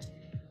one.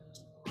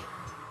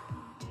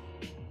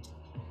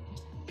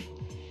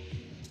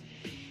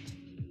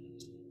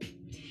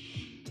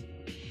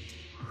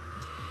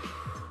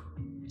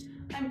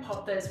 And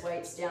pop those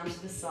weights down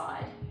to the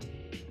side.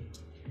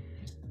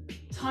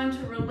 Time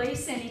to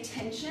release any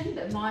tension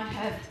that might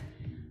have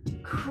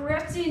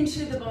crept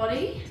into the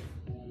body.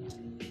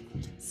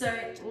 So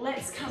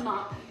let's come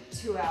up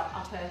to our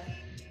upper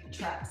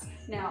traps.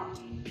 Now,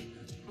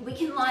 we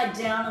can lie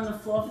down on the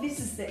floor. This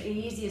is the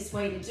easiest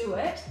way to do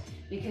it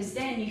because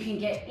then you can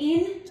get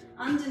in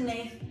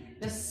underneath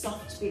the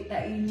soft bit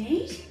that you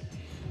need.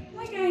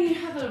 We're going to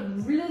have a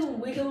little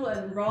wiggle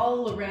and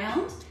roll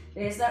around.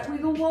 There's that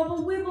wiggle,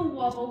 wobble, wibble,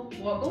 wobble,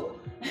 woggle.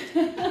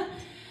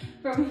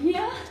 From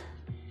here,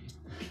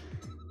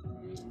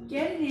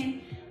 get it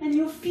in, and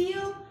you'll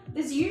feel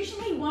there's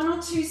usually 1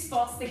 or 2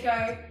 spots that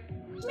go,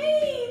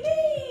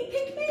 me,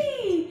 pick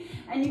me.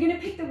 And you're gonna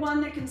pick the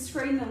one that can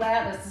scream the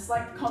loudest. It's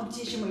like a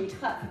competition where you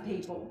clap for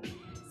people.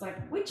 It's like,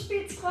 which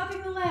bit's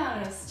clapping the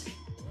loudest?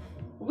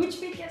 Which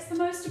bit gets the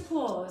most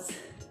applause?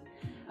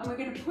 And we're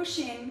gonna push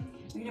in,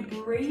 we're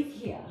gonna breathe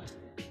here.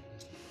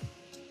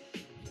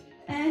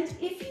 And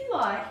if you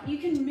like, you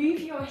can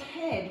move your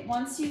head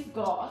once you've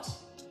got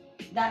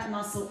that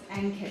muscle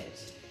anchored.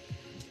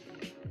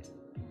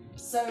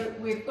 So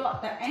we've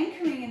got the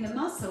anchoring in the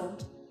muscle,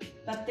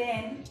 but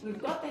then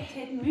we've got the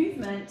head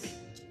movement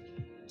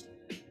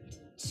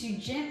to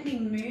gently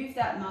move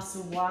that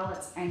muscle while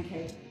it's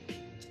anchored.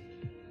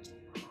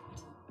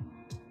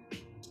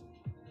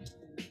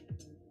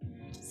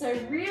 So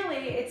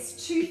really,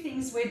 it's 2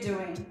 things we're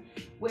doing.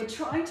 We're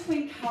trying to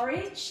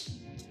encourage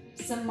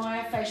some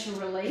myofascial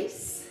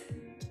release,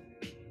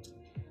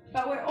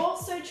 but we're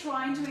also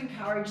trying to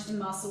encourage the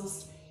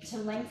muscles to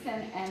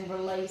lengthen and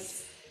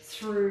release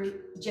through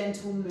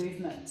gentle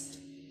movement.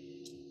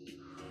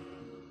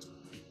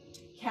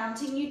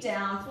 Counting you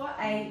down for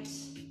 8,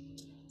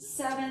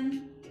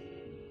 7,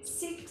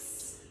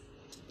 6,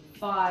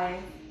 5,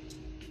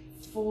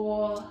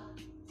 4,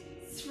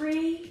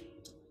 3,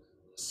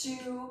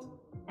 2,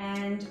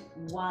 and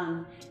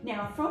 1.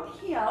 Now from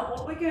here,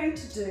 what we're going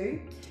to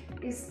do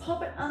is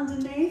pop it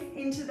underneath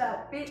into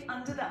that bit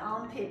under the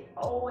armpit.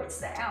 Oh, it's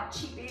the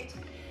ouchy bit.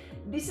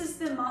 This is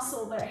the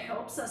muscle that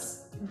helps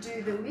us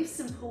do the lifts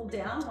and pull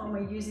down when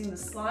we're using the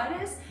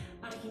sliders,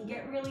 but it can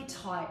get really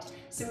tight.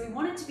 So we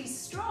want it to be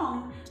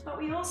strong, but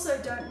we also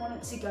don't want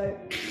it to go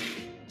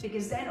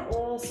because then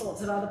all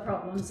sorts of other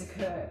problems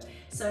occur.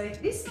 So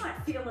this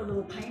might feel a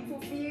little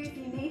painful for you if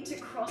you need to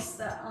cross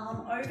the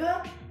arm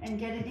over and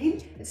get it in.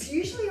 It's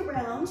usually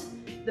around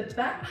the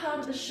back part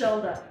of the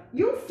shoulder.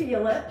 You'll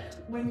feel it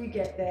when you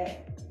get there.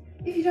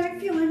 If you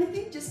don't feel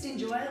anything, just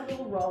enjoy a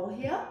little roll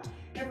here.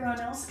 Everyone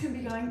else can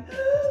be going,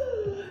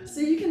 so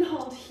you can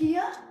hold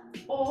here,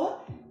 or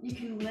you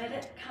can let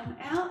it come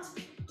out.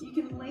 You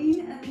can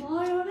lean and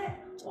lie on it,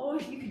 or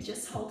you could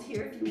just hold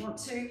here if you want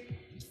to,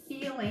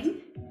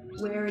 feeling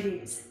where it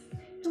is.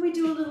 And we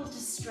do a little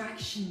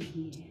distraction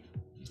here.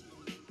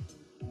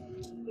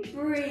 You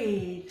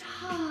breathe.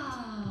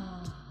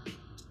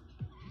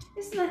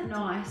 Isn't that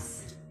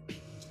nice?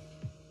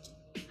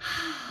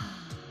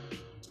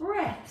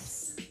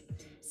 Breaths.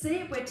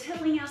 See, we're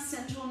telling our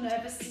central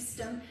nervous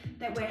system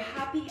that we're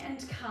happy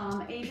and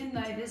calm, even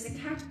though there's a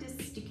cactus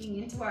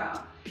sticking into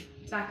our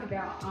back of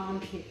our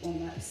armpit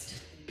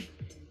almost.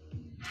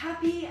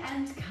 Happy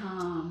and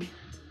calm.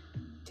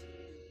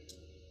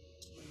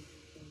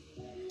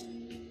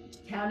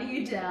 Counting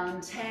you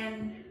down,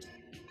 10,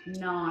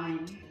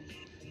 9,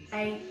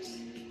 8,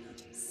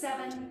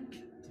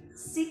 7,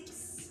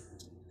 6,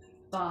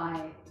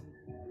 5,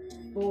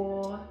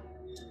 4,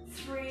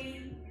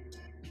 3,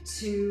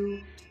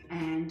 2,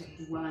 and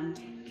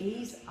 1.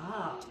 Ease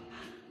up.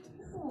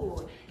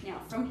 Ooh. Now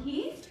from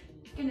here,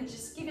 I'm gonna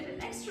just give it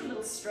an extra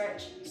little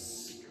stretch,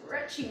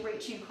 stretching,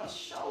 reaching across,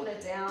 shoulder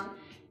down,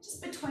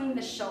 just between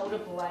the shoulder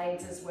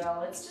blades as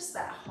well. It's just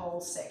that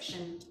whole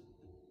section.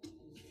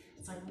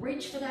 So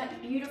reach for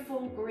that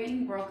beautiful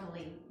green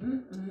broccoli.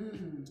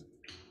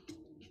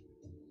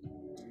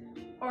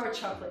 Or a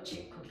chocolate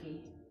chip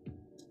cookie.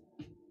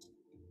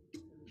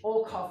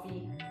 Or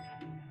coffee.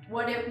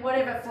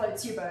 Whatever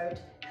floats your boat.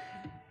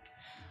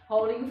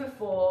 Holding for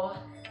 4,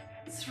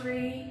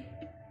 3,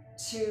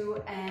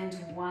 2, and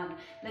 1.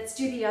 Let's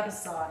do the other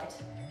side.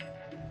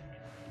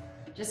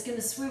 Just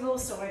gonna swivel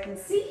so I can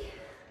see.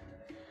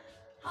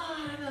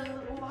 A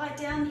little lie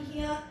down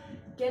here.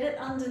 Get it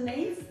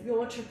underneath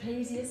your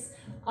trapezius,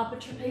 upper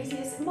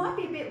trapezius. It might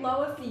be a bit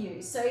lower for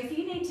you. So if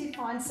you need to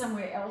find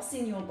somewhere else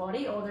in your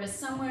body, or there's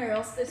somewhere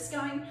else that's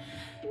going,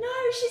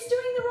 no, she's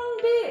doing the wrong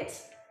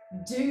bit.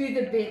 Do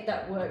the bit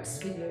that works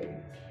for you.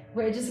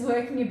 We're just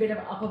working a bit of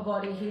upper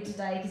body here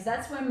today because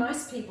that's where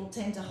most people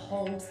tend to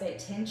hold their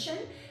tension,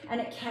 and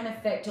it can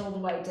affect all the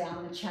way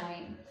down the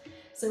chain.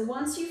 So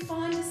once you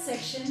find a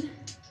section,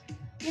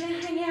 you're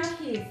gonna hang out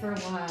here for a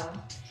while.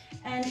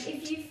 And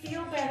if you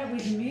feel better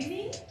with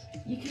moving,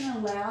 you can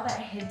allow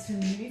that head to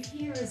move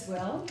here as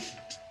well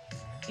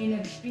in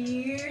a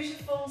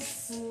beautiful,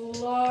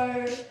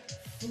 slow,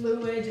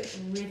 fluid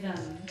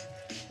rhythm.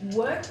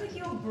 Work with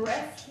your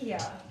breath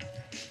here.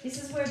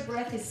 This is where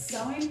breath is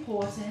so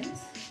important.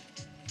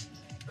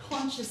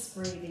 Conscious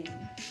breathing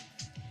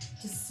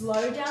to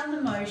slow down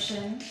the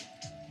motion,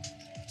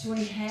 to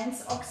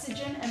enhance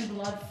oxygen and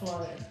blood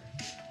flow.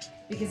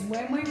 Because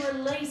when we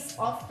release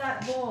off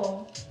that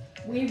ball,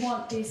 we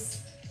want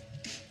this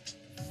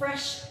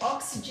fresh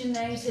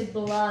oxygenated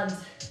blood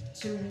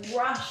to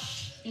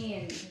rush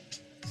in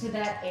to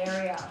that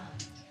area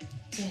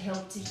to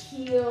help to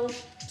heal,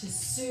 to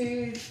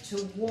soothe,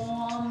 to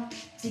warm,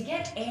 to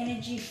get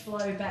energy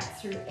flow back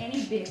through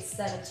any bits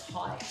that are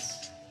tight.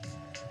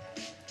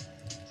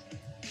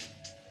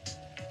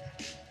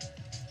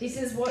 This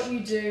is what you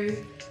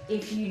do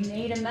if you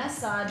need a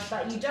massage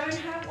but you don't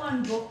have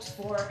one booked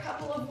for a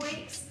couple of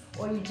weeks,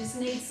 or you just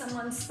need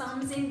someone's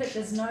thumbs in but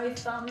there's no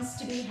thumbs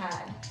to be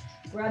had.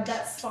 Grab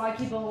that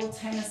spiky ball,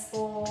 tennis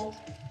ball,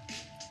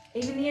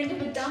 even the end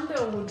of a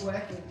dumbbell would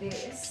work with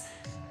this.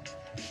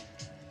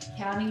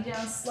 Counting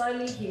down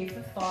slowly here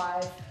for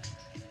 5,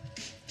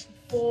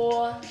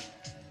 4,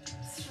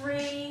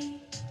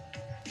 3,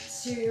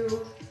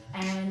 2,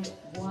 and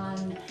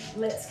 1.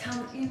 Let's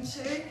come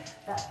into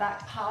that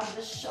back part of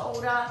the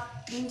shoulder,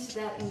 into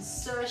that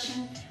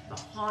insertion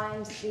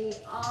behind the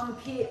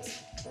armpit.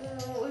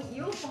 Oh,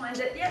 you'll find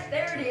it. Yep,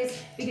 there it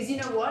is. Because you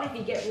know what? If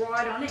you get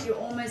right on it, you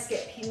almost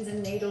get pins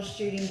and needles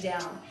shooting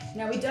down.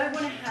 Now, we don't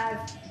want to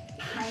have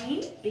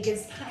pain,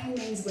 because pain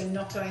means we're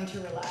not going to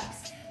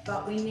relax.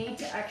 But we need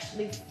to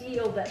actually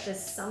feel that there's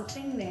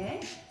something there.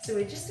 So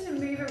we're just going to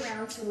move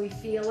around till we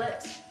feel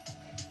it,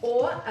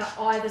 or at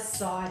either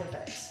side of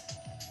it.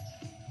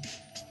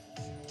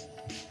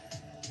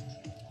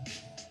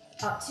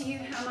 Up to you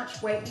how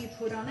much weight you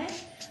put on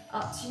it.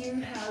 Up to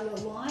you how you're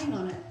lying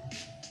on it.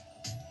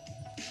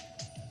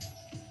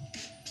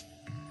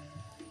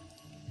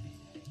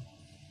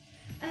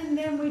 And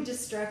then we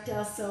distract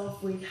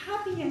ourselves with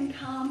happy and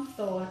calm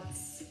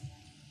thoughts.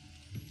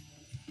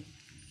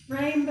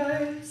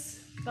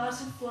 Rainbows,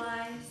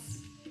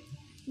 butterflies,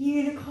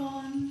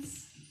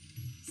 unicorns,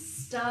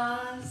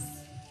 stars,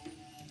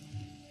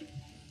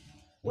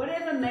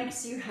 whatever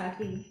makes you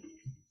happy.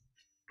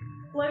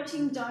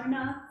 Floating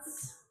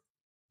donuts,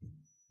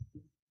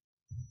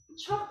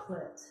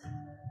 chocolate,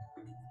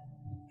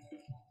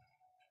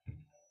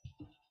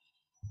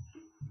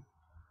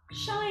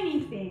 shiny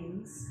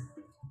things,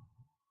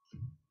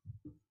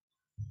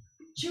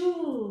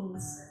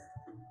 jewels,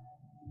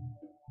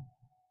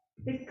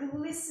 the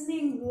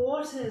glistening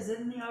waters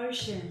in the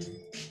ocean,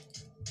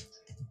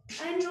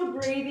 and you're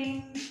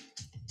breathing,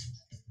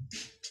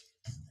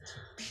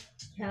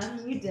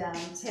 counting you down,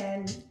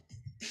 10,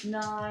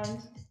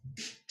 9,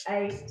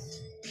 8,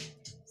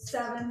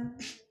 7,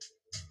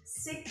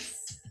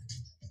 6,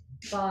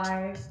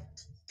 5,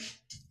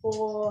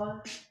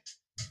 4,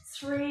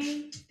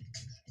 3,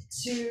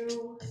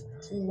 2,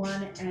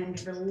 1,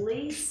 and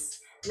release.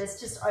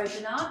 Let's just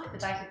open up at the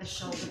back of the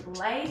shoulder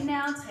blade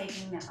now,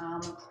 taking the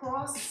arm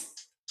across,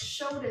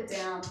 shoulder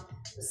down.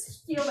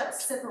 Just feel that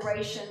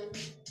separation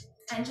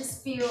and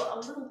just feel a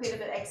little bit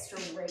of an extra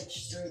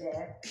reach through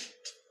there.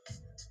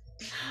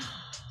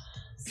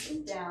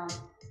 Sit down.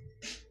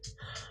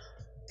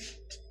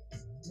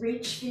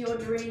 Reach for your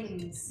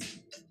dreams,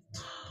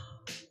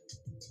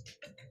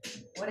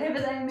 whatever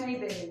they may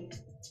be.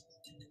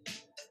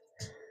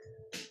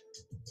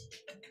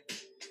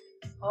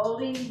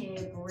 Holding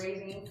here,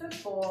 breathing for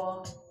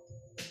 4,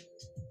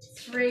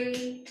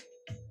 3,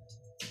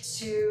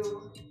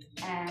 2,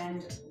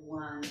 and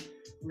 1.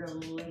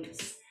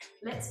 Release.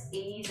 Let's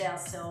ease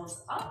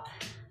ourselves up.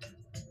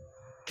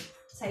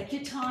 Take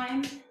your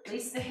time. At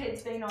least the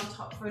head's been on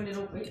top for a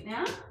little bit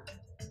now.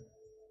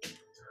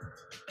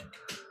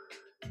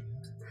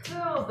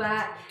 roll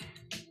back.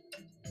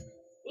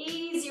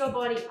 Ease your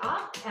body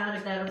up out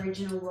of that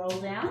original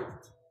roll down.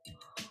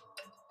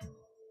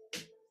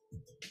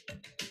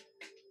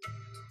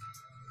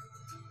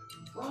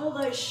 Roll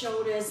those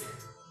shoulders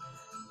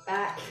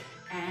back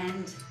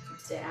and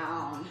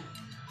down.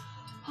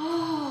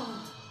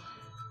 Oh.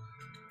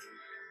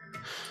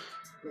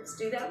 Let's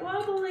do that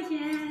wobble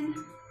again.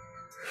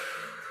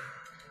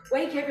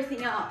 Wake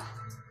everything up.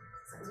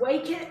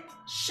 Wake it,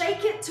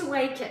 shake it to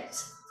wake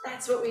it.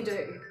 That's what we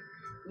do.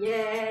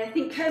 Yeah,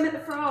 think Kermit the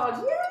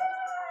Frog.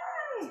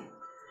 Yay!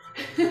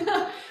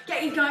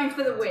 Get you going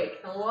for the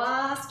week. The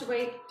last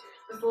week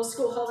before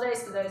school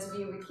holidays for those of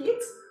you with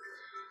kids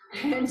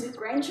and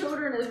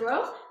grandchildren as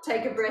well.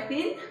 Take a breath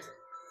in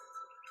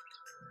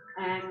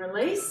and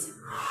release.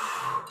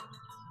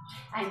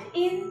 And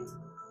in.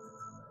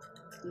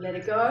 Let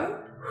it go.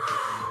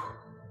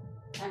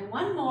 And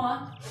one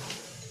more.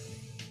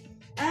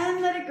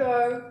 And let it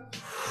go.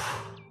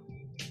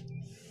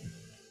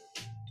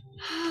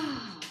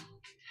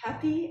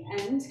 Happy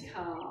and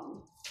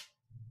calm.